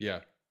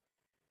 Yeah.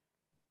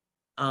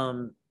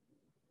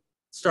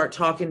 Start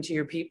talking to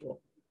your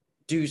people,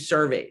 do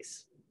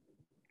surveys,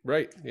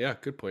 Right. Yeah.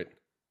 Good point.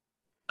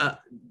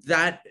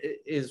 That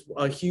is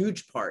a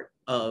huge part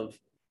of,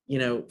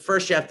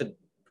 first you have to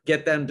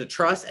get them to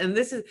trust. And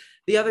this is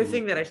the other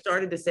thing that I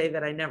started to say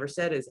that I never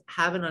said is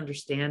have an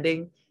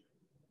understanding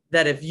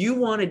that if you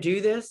want to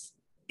do this,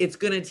 it's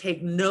going to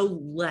take no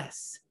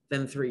less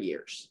than 3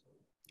 years.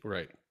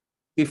 Right.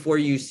 Before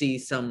you see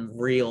some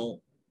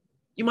real,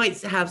 you might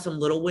have some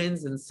little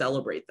wins and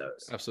celebrate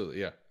those. Absolutely.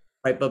 Yeah.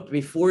 Right. But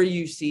before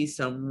you see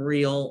some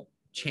real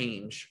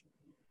change,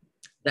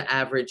 the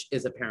average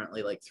is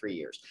apparently like 3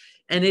 years.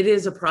 And it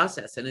is a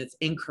process and it's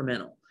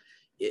incremental.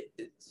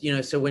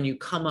 So when you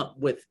come up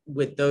with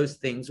those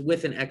things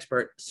with an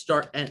expert,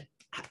 start and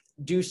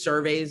do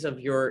surveys of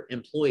your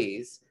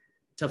employees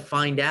to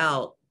find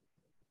out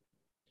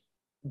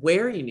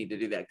where you need to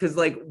do that. Because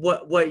like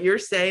what you're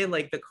saying,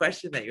 like the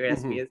question that you're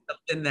asking me is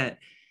something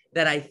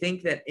that I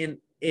think that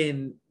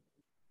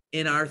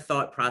in our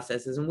thought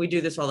processes, and we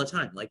do this all the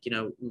time. Like,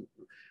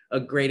 a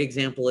great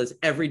example is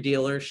every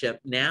dealership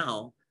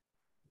now,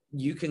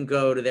 you can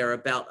go to their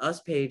About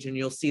Us page and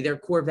you'll see their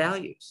core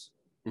values.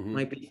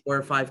 Might be 4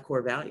 or 5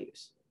 core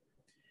values.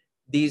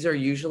 These are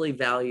usually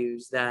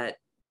values that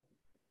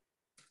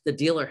the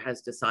dealer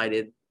has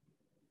decided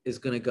is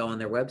going to go on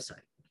their website.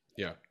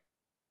 Yeah.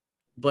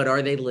 But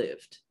are they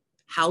lived?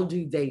 How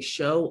do they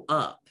show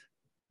up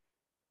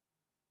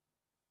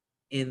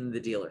in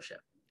the dealership?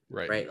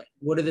 Right. Right. Like,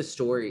 what are the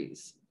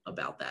stories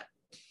about that?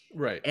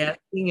 Right.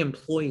 Asking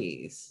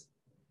employees,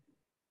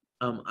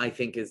 I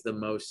think is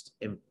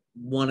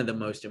one of the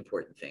most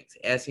important things.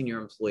 Asking your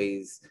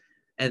employees,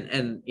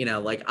 and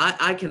like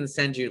I can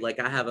send you, like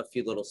I have a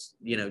few little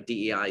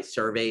DEI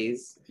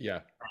surveys.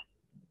 Yeah.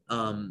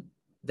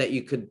 That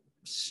you could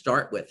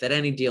start with, that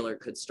any dealer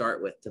could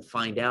start with to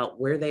find out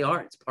where they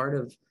are. It's part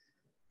of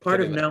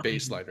knowing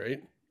baseline,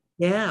 right?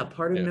 Yeah,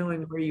 part of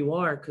knowing where you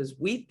are, because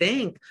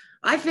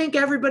I think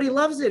everybody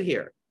loves it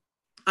here.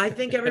 I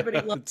think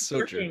everybody loves so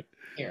working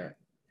here,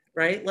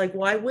 right? Like,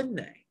 why wouldn't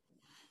they?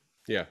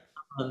 Yeah.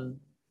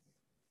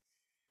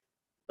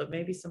 But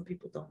maybe some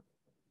people don't.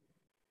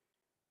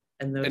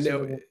 And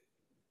now,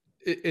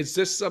 is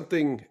this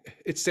something?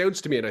 It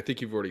sounds to me, and I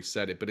think you've already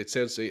said it, but it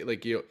sounds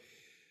like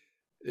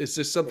is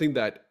this something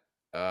that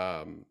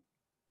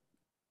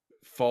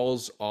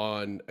falls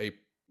on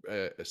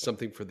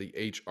something for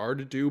the HR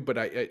to do? But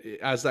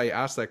as I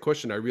asked that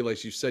question, I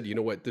realized you said, you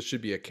know what, this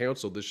should be a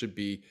council. This should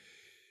be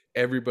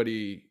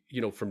everybody,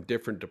 from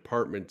different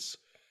departments.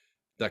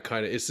 That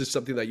kind of, is this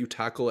something that you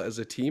tackle as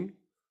a team?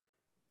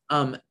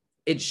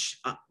 It's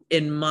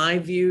in my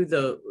view,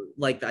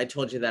 like I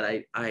told you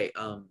that I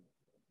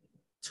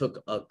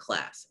took a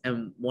class,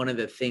 and one of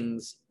the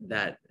things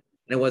that,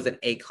 and it wasn't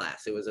a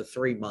class, it was a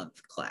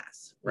 3-month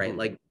class, right?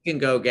 Like you can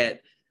go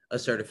get a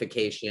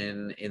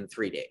certification in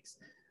 3 days.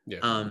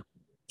 Yeah.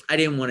 I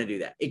didn't want to do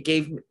that. It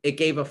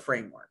gave a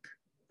framework,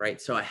 right?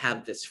 So I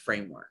have this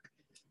framework,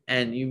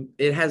 and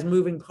it has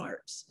moving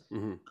parts.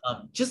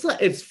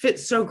 It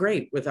fits so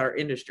great with our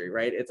industry,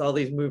 right? It's all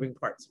these moving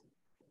parts.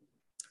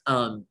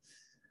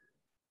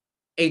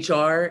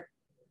 HR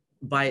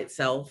by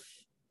itself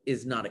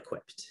is not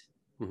equipped.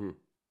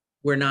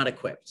 We're not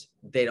equipped.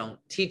 They don't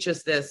teach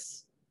us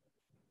this.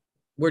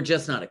 We're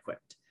just not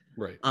equipped.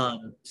 Right.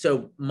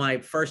 So my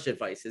first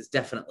advice is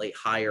definitely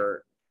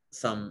hire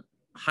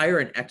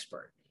an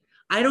expert.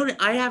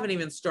 I haven't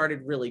even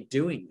started really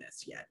doing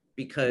this yet,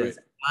 because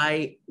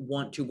I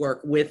want to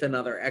work with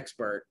another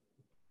expert,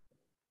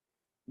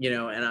 and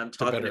I'm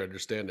talking to better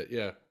understand it.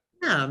 Yeah.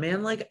 Yeah,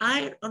 man. Like,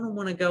 I don't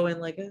want to go in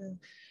like,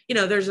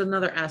 there's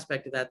another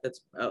aspect of that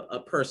that's a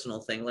personal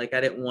thing. Like,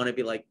 I didn't want to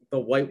be like the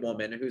white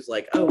woman who's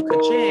like, oh,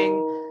 ka-ching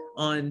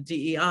on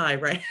DEI,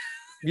 right?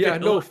 Yeah,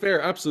 no,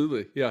 fair.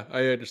 Absolutely. Yeah,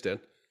 I understand.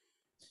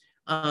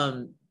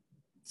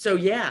 So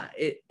yeah,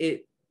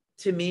 it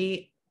to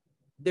me,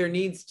 there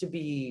needs to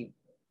be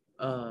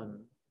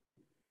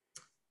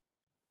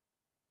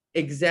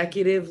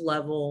executive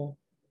level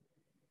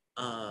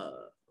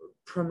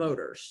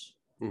promoters,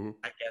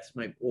 I guess,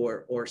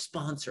 or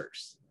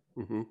sponsors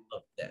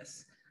of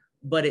this.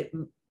 But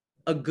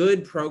a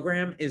good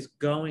program is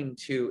going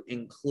to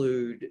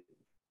include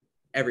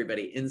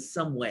everybody in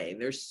some way.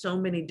 There's so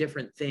many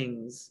different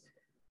things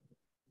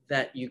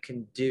that you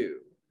can do,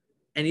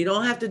 and you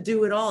don't have to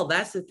do it all.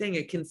 That's the thing.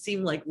 It can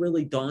seem like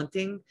really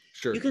daunting.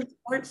 Sure. You can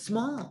start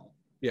small.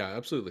 Yeah,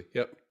 absolutely.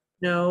 Yep.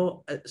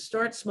 No,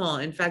 start small.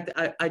 In fact,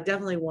 I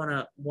definitely want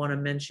to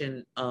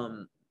mention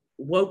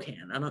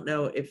WOCAN. I don't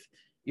know if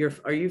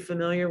are you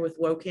familiar with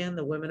WOCAN,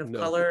 the Women of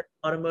Color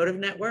Automotive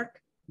Network?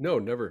 No,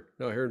 never.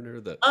 No, I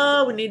heard that.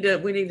 Oh, we need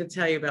to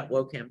tell you about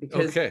WOCAN,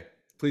 because okay,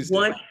 please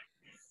do.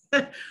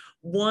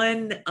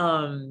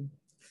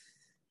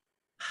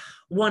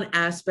 One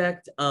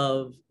aspect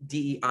of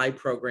DEI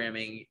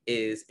programming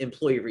is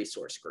employee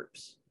resource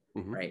groups,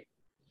 right?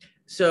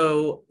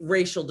 So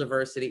racial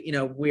diversity,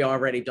 we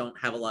already don't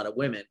have a lot of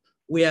women.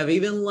 We have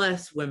even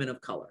less women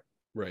of color.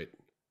 Right.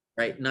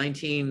 Right.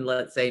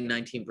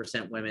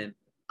 19% women,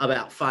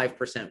 about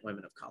 5%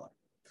 women of color.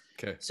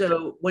 Okay.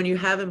 So when you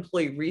have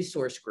employee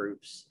resource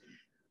groups,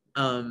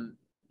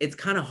 it's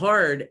kind of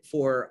hard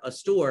for a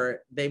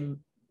store.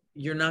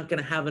 You're not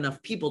going to have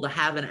enough people to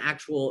have an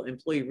actual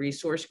employee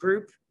resource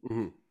group.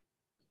 Mm-hmm.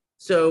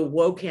 So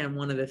WOCAN,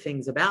 one of the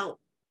things about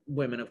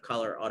Women of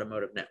Color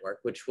Automotive Network,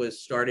 which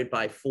was started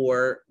by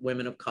 4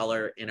 women of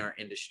color in our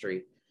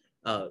industry,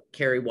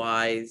 Carrie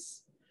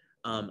Wise,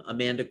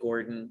 Amanda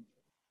Gordon,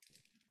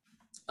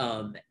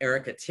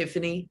 Erica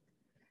Tiffany,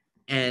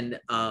 and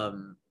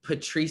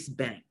Patrice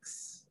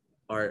Banks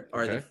are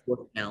the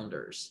 4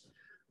 founders.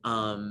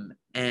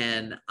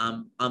 And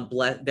I'm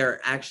blessed.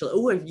 They're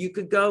actually, if you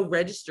could go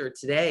register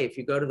today, if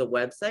you go to the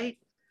website,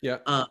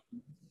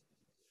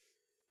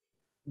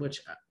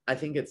 which I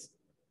think it's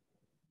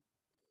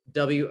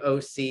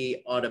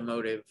WOC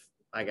Automotive.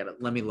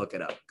 Let me look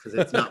it up because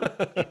it's not.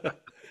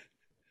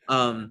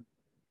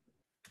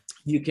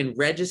 You can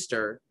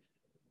register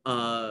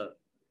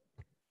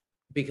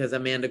because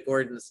Amanda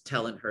Gordon's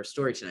telling her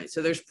story tonight.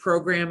 So there's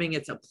programming.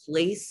 It's a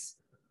place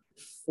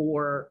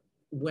for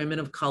women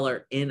of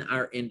color in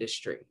our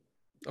industry,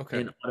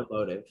 in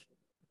automotive,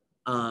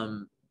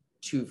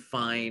 to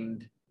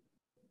find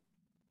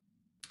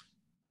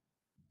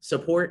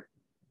support.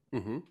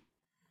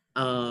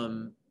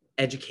 Mm-hmm.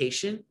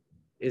 Education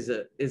is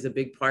a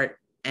big part,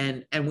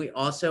 and we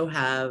also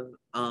have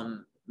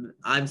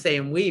I'm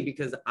saying we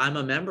because I'm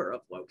a member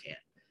of WOCAN,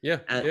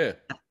 an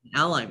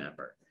ally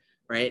member,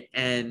 right?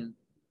 And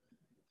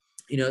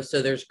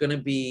so there's going to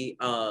be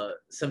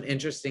some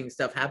interesting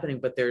stuff happening,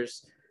 but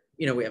there's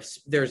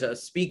there's a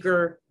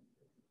speaker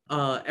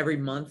every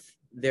month.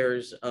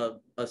 There's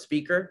a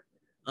speaker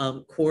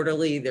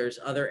quarterly. There's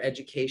other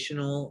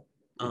educational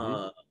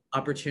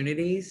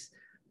opportunities.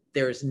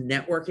 There's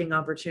networking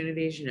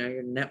opportunities.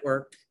 Your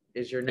network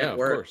is your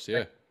network. Yeah,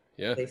 of course.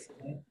 Yeah. They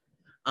say.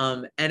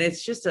 And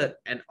it's just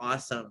an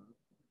awesome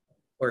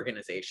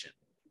organization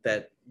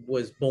that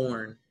was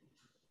born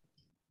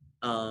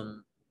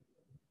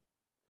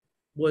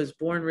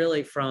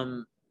really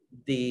from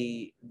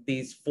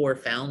these 4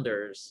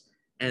 founders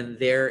and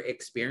their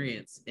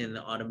experience in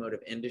the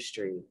automotive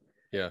industry.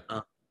 Yeah.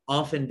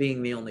 Often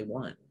being the only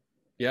one.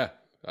 Yeah,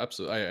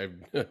 absolutely. I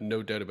have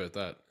no doubt about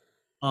that.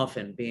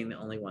 Often being the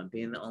only one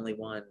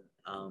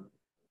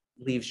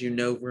leaves you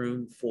no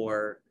room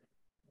for,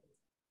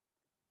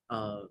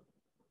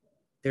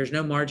 there's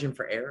no margin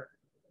for error.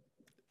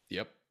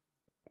 Yep.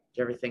 Did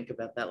you ever think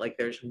about that? Like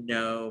there's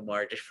no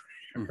margin for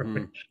error.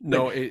 Mm-hmm.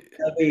 No,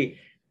 it'll be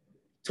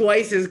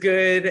twice as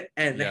good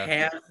and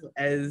half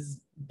as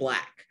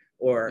black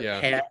or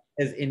half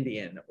as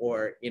Indian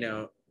or,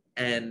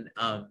 and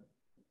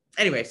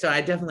anyway, so I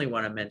definitely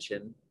want to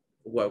mention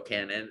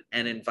WOCAN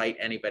and invite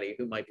anybody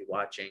who might be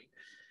watching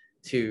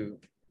to,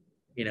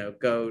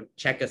 go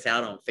check us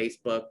out on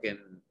Facebook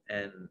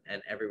and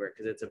everywhere,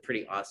 because it's a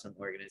pretty awesome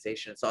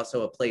organization. It's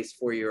also a place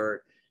for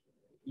your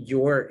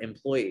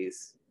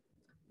employees,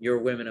 your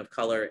women of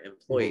color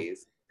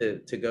employees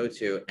to go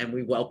to, and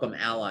we welcome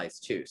allies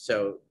too.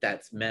 So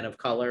that's men of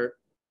color,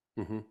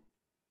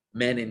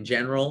 men in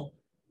general,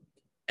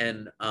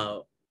 and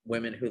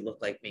women who look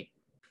like me.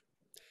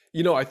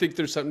 I think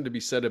there's something to be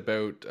said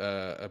about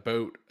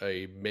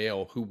a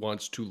male who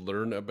wants to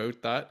learn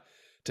about that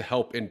to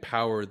help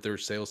empower their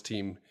sales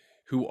team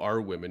who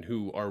are women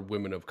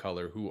of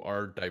color, who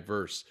are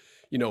diverse.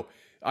 You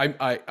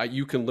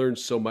can learn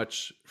so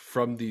much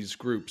from these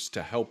groups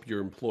to help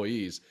your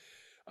employees.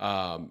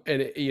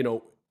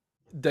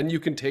 Then you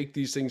can take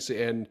these things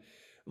and,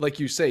 like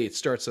you say, it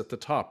starts at the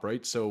top,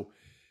 right? So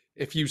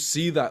if you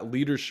see that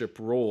leadership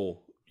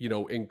role,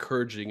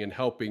 encouraging and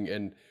helping,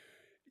 and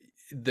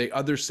the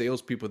other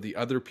salespeople, the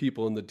other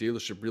people in the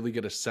dealership really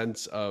get a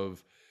sense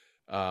of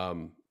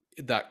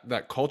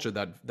that culture,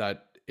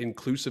 that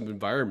inclusive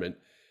environment.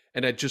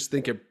 And I just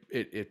think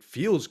it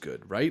feels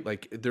good, right?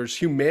 Like there's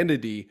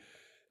humanity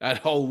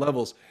at all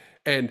levels.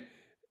 And,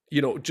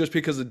 just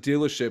because a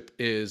dealership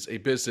is a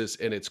business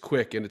and it's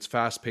quick and it's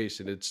fast paced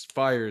and it's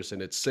fires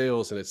and it's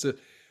sales and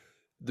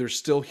there's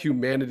still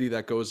humanity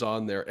that goes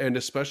on there. And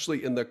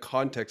especially in the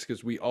context,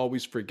 because we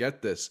always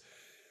forget this,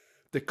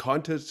 the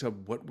context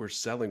of what we're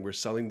selling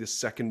the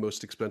second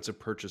most expensive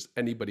purchase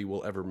anybody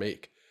will ever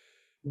make.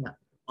 Yeah.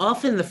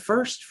 Often the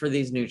first for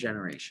these new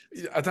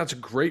generations. That's a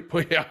great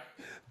point. Yeah.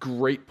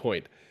 Great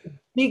point.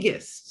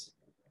 Biggest.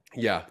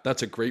 Yeah,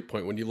 that's a great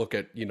point. When you look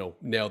at,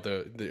 now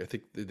I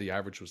think the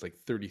average was like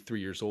 33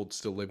 years old,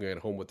 still living at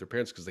home with their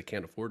parents because they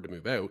can't afford to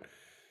move out.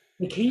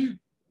 They can't.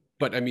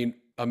 But I mean,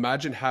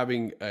 imagine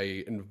having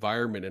a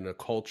environment and a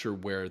culture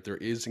where there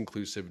is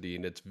inclusivity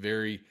and it's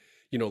very,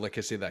 like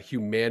I say, that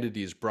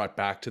humanity is brought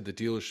back to the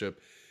dealership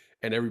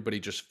and everybody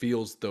just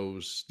feels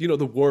those,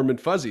 the warm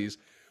and fuzzies.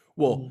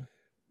 Well,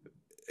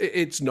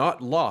 it's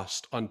not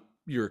lost on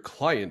your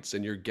clients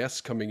and your guests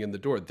coming in the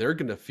door. They're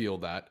going to feel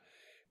that.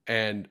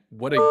 And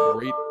what a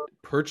great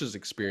purchase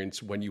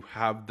experience when you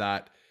have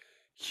that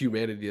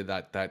humanity,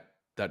 that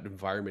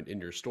environment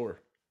in your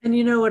store. And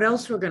you know what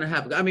else we're going to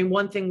have? I mean,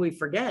 one thing we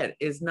forget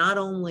is not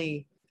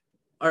only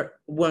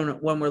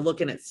when we're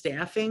looking at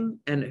staffing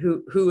and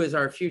who is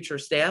our future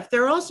staff,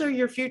 they're also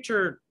your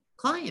future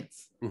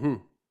clients,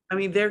 I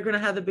mean, they're going to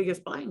have the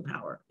biggest buying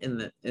power in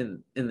the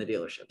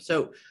dealership.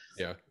 So,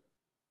 Yeah.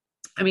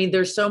 I mean,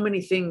 there's so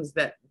many things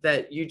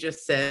that you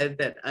just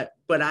said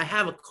but I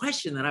have a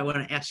question that I want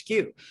to ask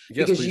you,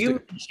 Yes, because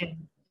please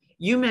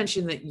you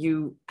mentioned that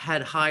you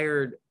had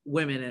hired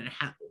women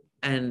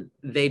and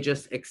they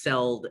just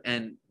excelled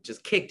and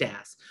just kicked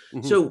ass.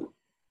 Mm-hmm. So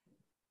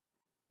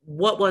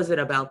what was it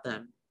about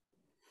them?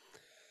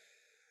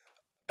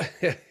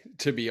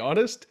 To be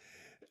honest,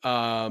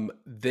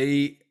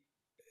 they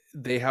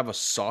have a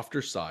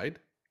softer side.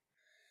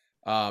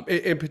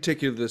 In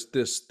particular,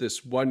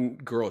 this one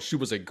girl, she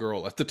was a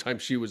girl at the time.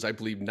 She was, I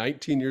believe,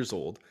 19 years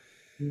old.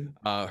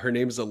 Her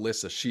name is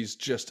Alyssa. She's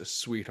just a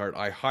sweetheart.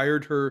 I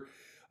hired her.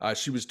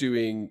 She was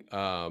doing,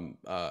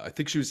 I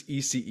think she was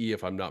ECE,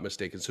 if I'm not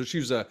mistaken. So she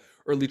was a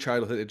early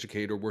childhood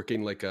educator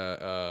working like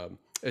a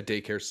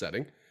daycare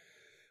setting.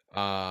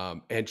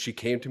 And she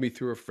came to me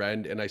through a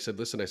friend, and I said,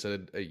 listen, I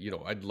said,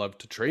 I'd love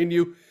to train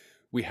you.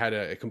 We had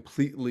a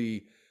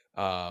completely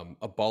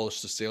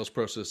abolished the sales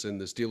process in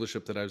this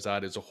dealership that I was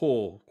at. Is a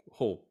whole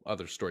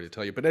other story to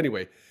tell you. But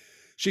anyway,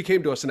 she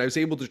came to us, and I was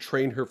able to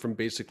train her from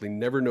basically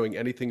never knowing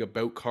anything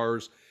about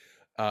cars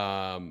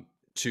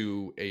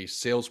to a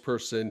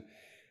salesperson,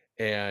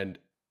 and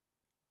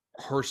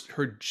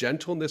her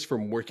gentleness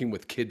from working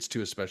with kids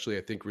too, especially,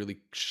 I think really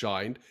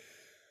shined.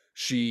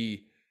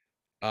 She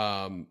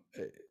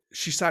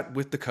sat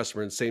with the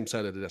customer on the same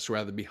side of the desk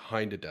rather than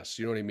behind a desk.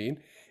 You know what I mean?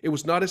 It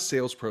was not a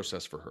sales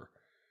process for her.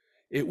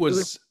 It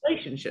was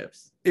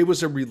relationships. It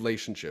was a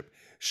relationship.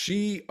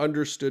 She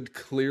understood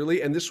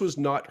clearly, and this was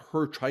not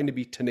her trying to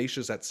be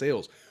tenacious at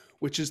sales,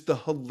 which is the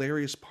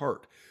hilarious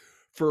part.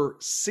 For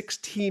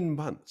 16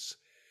 months,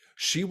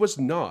 she was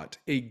not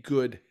a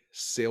good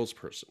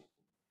salesperson.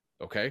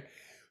 Okay?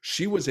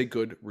 She was a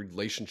good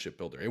relationship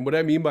builder. And what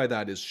I mean by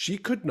that is she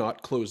could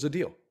not close a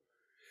deal.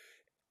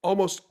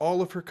 Almost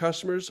all of her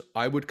customers,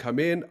 I would come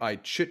in,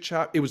 I'd chit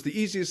chat. It was the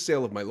easiest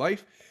sale of my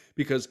life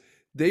because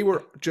they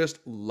were just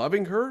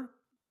loving her.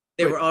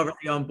 They were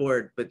already on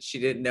board, but she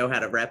didn't know how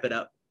to wrap it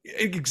up.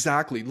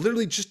 Exactly.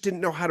 Literally just didn't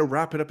know how to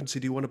wrap it up and say,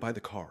 do you want to buy the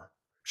car?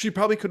 She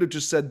probably could have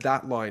just said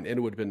that line and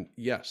it would have been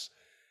yes.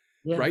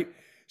 Yeah. Right?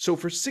 So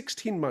for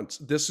 16 months,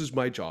 this is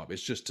my job.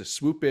 It's just to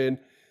swoop in,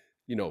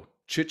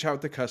 chit chat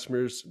with the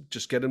customers,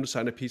 just get them to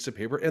sign a piece of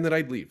paper, and then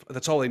I'd leave.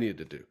 That's all I needed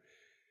to do.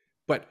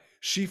 But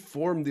she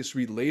formed this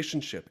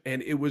relationship,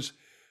 and it was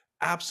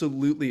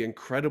absolutely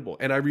incredible.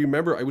 And I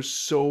remember I was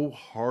so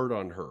hard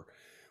on her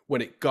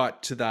when it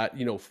got to that,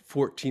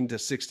 14 to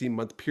 16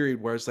 month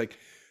period where it's like,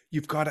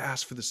 you've got to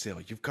ask for the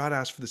sale. You've got to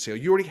ask for the sale.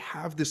 You already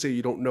have the sale.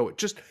 You don't know it.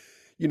 Just,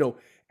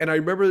 and I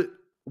remember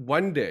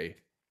one day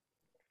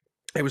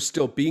I was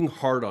still being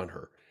hard on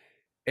her,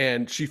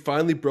 and she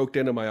finally broke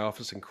down in my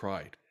office and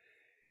cried.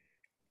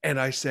 And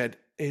I said,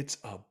 it's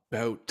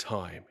about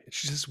time. And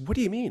she says, what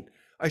do you mean?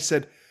 I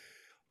said,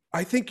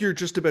 I think you're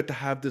just about to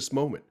have this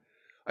moment.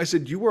 I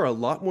said, you are a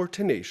lot more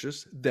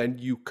tenacious than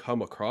you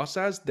come across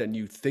as, than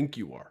you think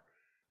you are.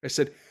 I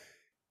said,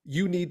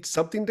 you need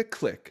something to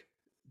click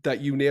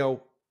that you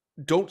now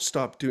don't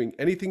stop doing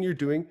anything you're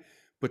doing,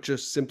 but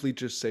just simply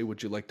just say,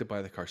 would you like to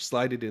buy the car?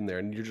 Slide it in there.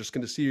 And you're just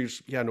going to see,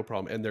 yeah, no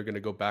problem. And they're going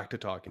to go back to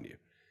talking to you.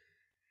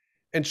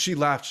 And she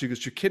laughed. She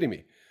goes, you're kidding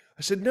me.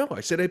 I said, no.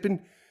 I said, I've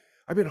been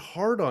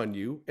hard on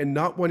you and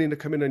not wanting to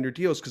come in on your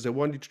deals because I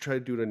wanted you to try to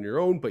do it on your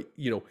own. But,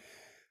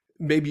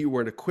 maybe you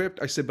weren't equipped.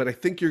 I said, but I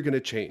think you're going to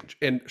change.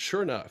 And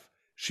sure enough,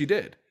 she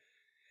did.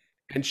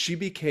 And she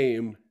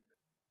became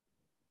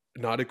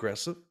not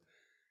aggressive,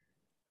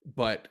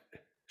 but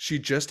she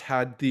just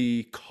had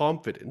the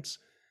confidence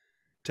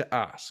to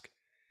ask.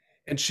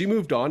 And she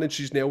moved on, and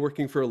she's now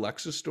working for a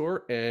Lexus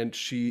store, and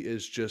she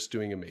is just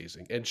doing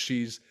amazing. And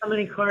she's... How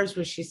many cars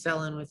was she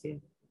selling with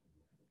you?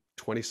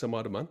 20 some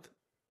odd a month.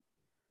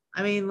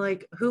 I mean,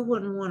 like, who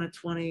wouldn't want a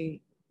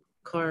 20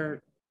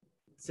 car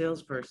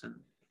salesperson?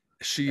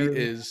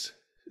 She's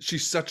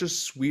such a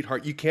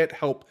sweetheart. You can't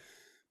help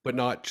but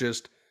not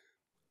just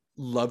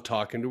love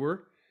talking to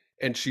her.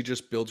 And she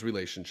just builds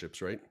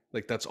relationships, right?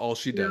 Like that's all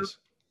she does.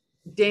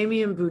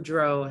 Damien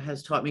Boudreau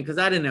has taught me, because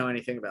I didn't know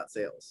anything about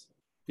sales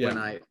when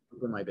I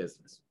opened my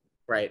business.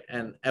 Right.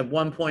 And at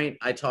one point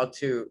I talked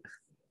to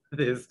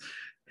this,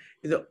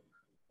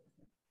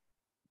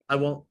 I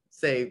won't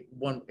say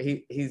one,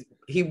 he's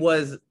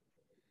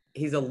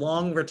a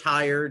long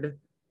retired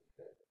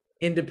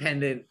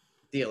independent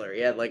dealer.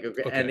 He had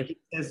and he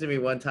says to me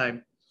one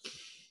time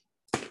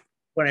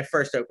when I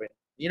first opened,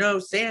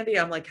 Sandy,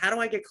 I'm like, how do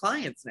I get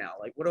clients now?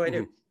 Like, what do I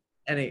do?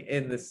 And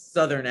in the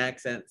Southern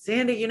accent,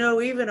 Sandy,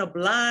 even a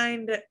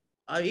blind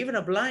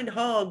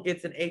hog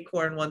gets an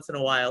acorn once in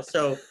a while.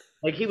 So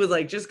like, he was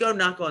like, just go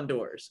knock on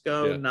doors,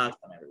 knock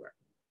on everywhere.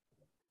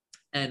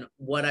 And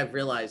what I've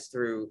realized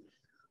through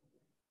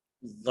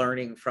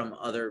learning from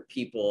other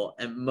people,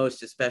 and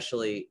most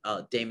especially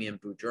Damien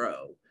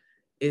Boudreau,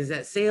 is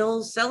that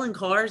selling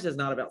cars is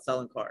not about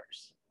selling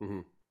cars. Mm-hmm.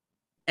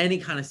 Any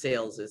kind of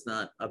sales is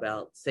not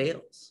about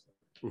sales.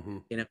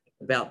 Mm-hmm.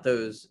 About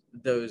those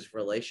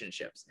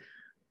relationships.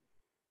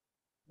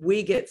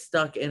 We get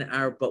stuck in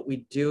but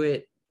we do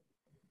it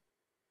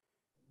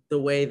the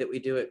way that we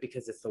do it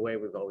because it's the way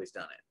we've always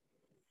done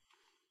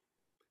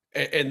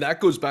it. And that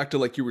goes back to,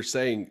 like you were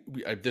saying,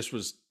 this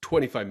was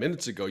 25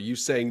 minutes ago, you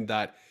saying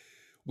that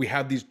we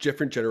have these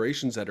different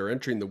generations that are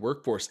entering the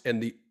workforce,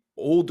 and the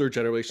older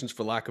generations,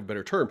 for lack of a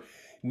better term,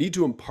 need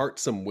to impart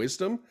some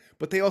wisdom,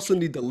 but they also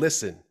need to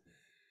listen.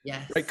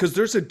 Yes. Right? Because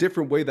there's a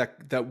different way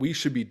that we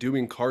should be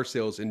doing car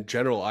sales in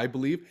general, I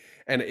believe.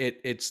 And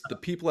it's the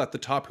people at the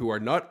top who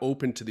are not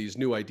open to these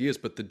new ideas,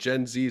 but the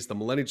Gen Zs, the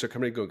millennials are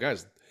coming and going,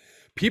 guys,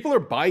 people are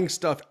buying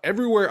stuff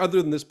everywhere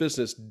other than this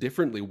business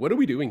differently. What are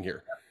we doing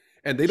here?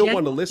 And they don't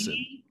want to listen.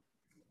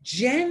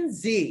 Gen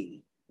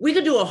Z. We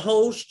could do a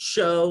whole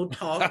show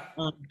talk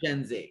on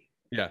Gen Z.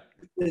 Yeah.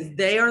 Because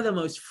they are the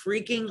most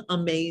freaking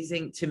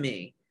amazing to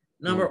me.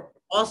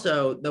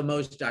 Also the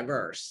most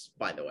diverse,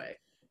 by the way.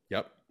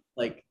 Yep.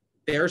 Like,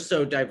 they're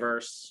so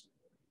diverse.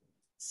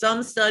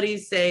 Some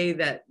studies say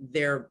that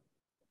they're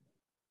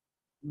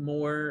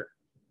more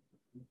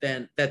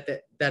than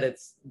that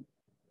it's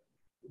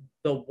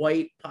the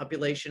white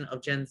population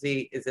of Gen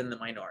Z is in the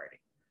minority.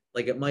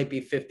 Like, it might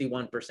be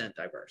 51%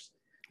 diverse.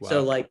 Wow.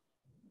 So like,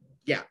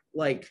 yeah,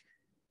 like,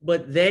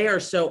 but they are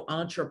so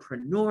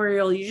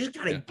entrepreneurial. You just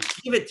gotta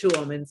give it to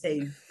them and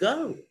say,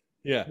 go.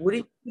 Yeah. What are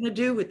you gonna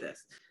do with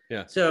this?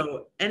 Yeah.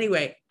 So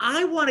anyway,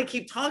 I want to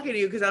keep talking to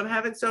you because I'm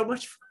having so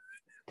much fun.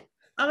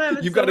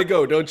 You've got to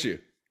go, don't you?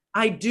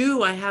 I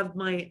do. I have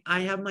my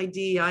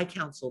DEI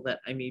council that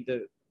I need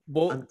to.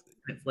 Well,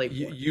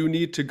 you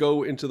need to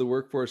go into the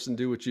workforce and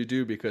do what you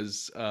do,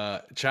 because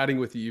chatting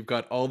with you, you've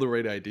got all the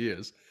right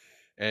ideas,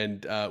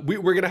 and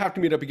we're gonna have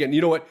to meet up again.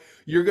 You know what?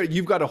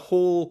 You've got a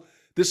whole.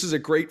 This is a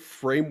great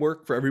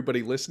framework for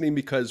everybody listening,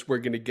 because we're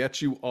gonna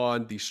get you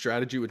on the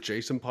Strategy with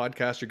Jason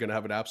podcast. You're gonna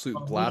have an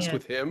absolute blast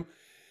with him,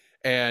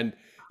 and.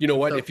 You know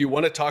what? If you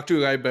want to talk to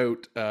a guy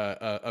about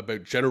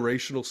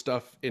generational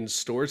stuff in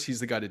stores,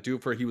 he's the guy to do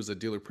it for. He was a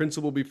dealer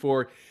principal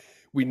before.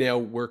 We now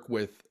work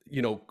with,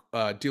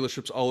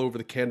 dealerships all over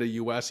the Canada,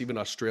 US, even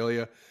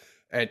Australia.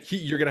 And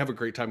you're going to have a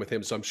great time with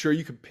him. So I'm sure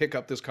you can pick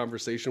up this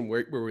conversation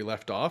where we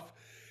left off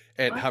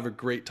and have a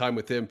great time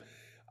with him.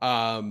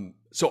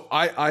 So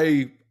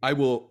I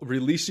will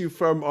release you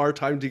from our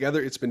time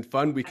together. It's been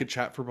fun. We could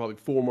chat for probably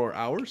 4 more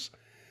hours.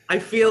 I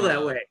feel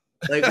that way.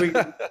 Like, we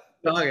can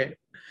talk it.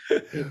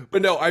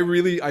 But no,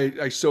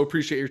 I so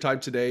appreciate your time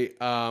today.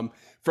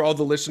 For all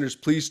the listeners,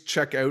 please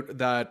check out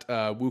that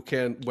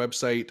WooCan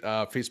website,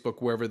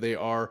 Facebook, wherever they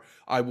are.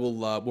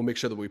 We'll make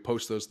sure that we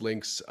post those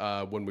links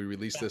when we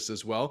release this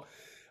as well.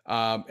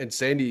 And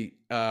Sandy,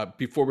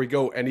 before we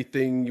go,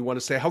 anything you want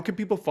to say? How can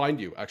people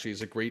find you? Actually,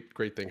 is a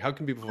great thing. How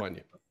can people find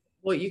you?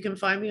 Well, you can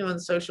find me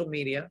on social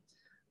media,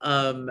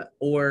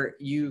 or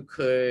you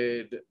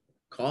could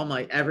call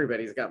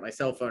everybody's got my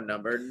cell phone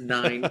number,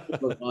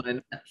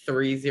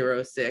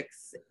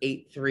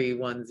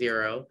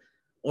 941-306-8310,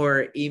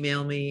 or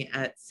email me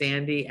at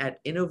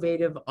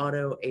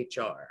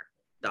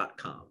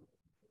sandy@innovativeautohr.com.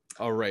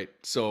 All right.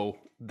 So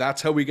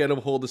that's how we get a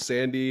hold of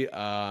Sandy.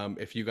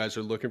 If you guys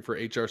are looking for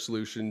HR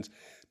solutions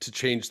to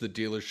change the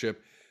dealership,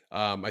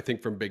 I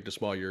think from big to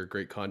small, you're a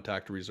great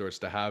contact resource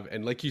to have.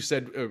 And like you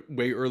said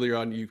way earlier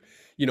on, you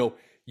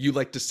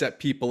like to set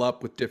people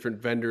up with different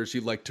vendors.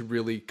 You like to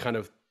really kind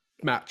of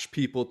match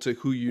people to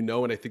who you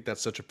know, and I think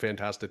that's such a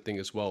fantastic thing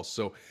as well.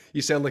 So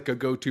you sound like a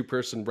go-to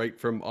person right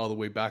from all the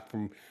way back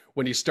from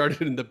when you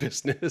started in the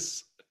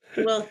business.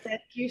 Well,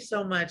 thank you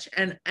so much,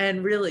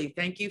 and really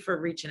thank you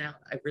for reaching out.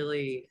 I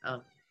really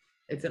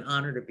it's an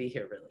honor to be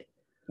here, really.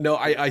 No,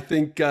 I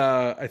think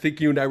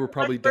you and I were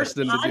probably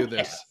destined to do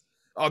this.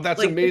 Oh,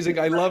 that's amazing.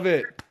 I love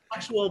it.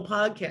 Actual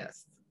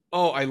podcast.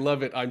 Oh, I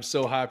love it. I'm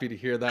so happy to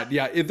hear that.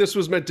 Yeah, if this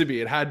was meant to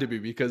be, it had to be,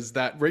 because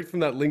that right from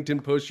that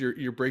LinkedIn post,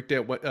 your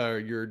breakdown,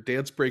 your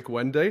dance break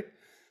Wednesday.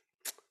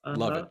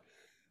 Love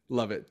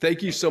it.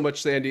 Thank you so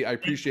much, Sandy. I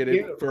appreciate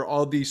it. For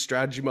all the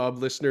Strategy Mob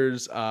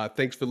listeners,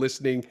 thanks for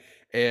listening.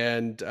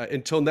 And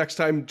until next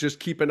time, just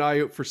keep an eye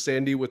out for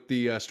Sandy with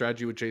the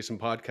Strategy with Jason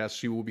podcast.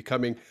 She will be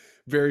coming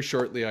very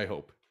shortly, I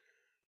hope.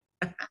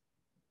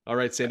 All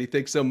right, Sandy,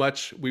 thanks so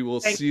much. We will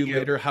see you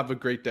later. Have a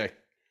great day.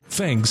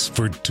 Thanks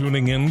for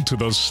tuning in to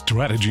the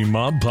Strategy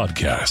Mob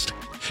podcast.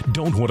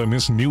 Don't want to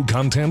miss new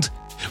content?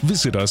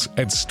 Visit us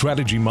at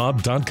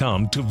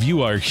strategymob.com to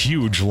view our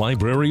huge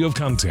library of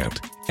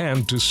content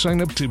and to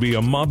sign up to be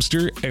a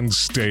mobster and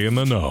stay in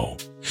the know.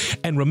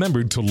 And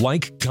remember to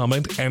like,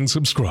 comment, and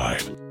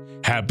subscribe.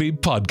 Happy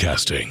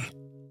podcasting.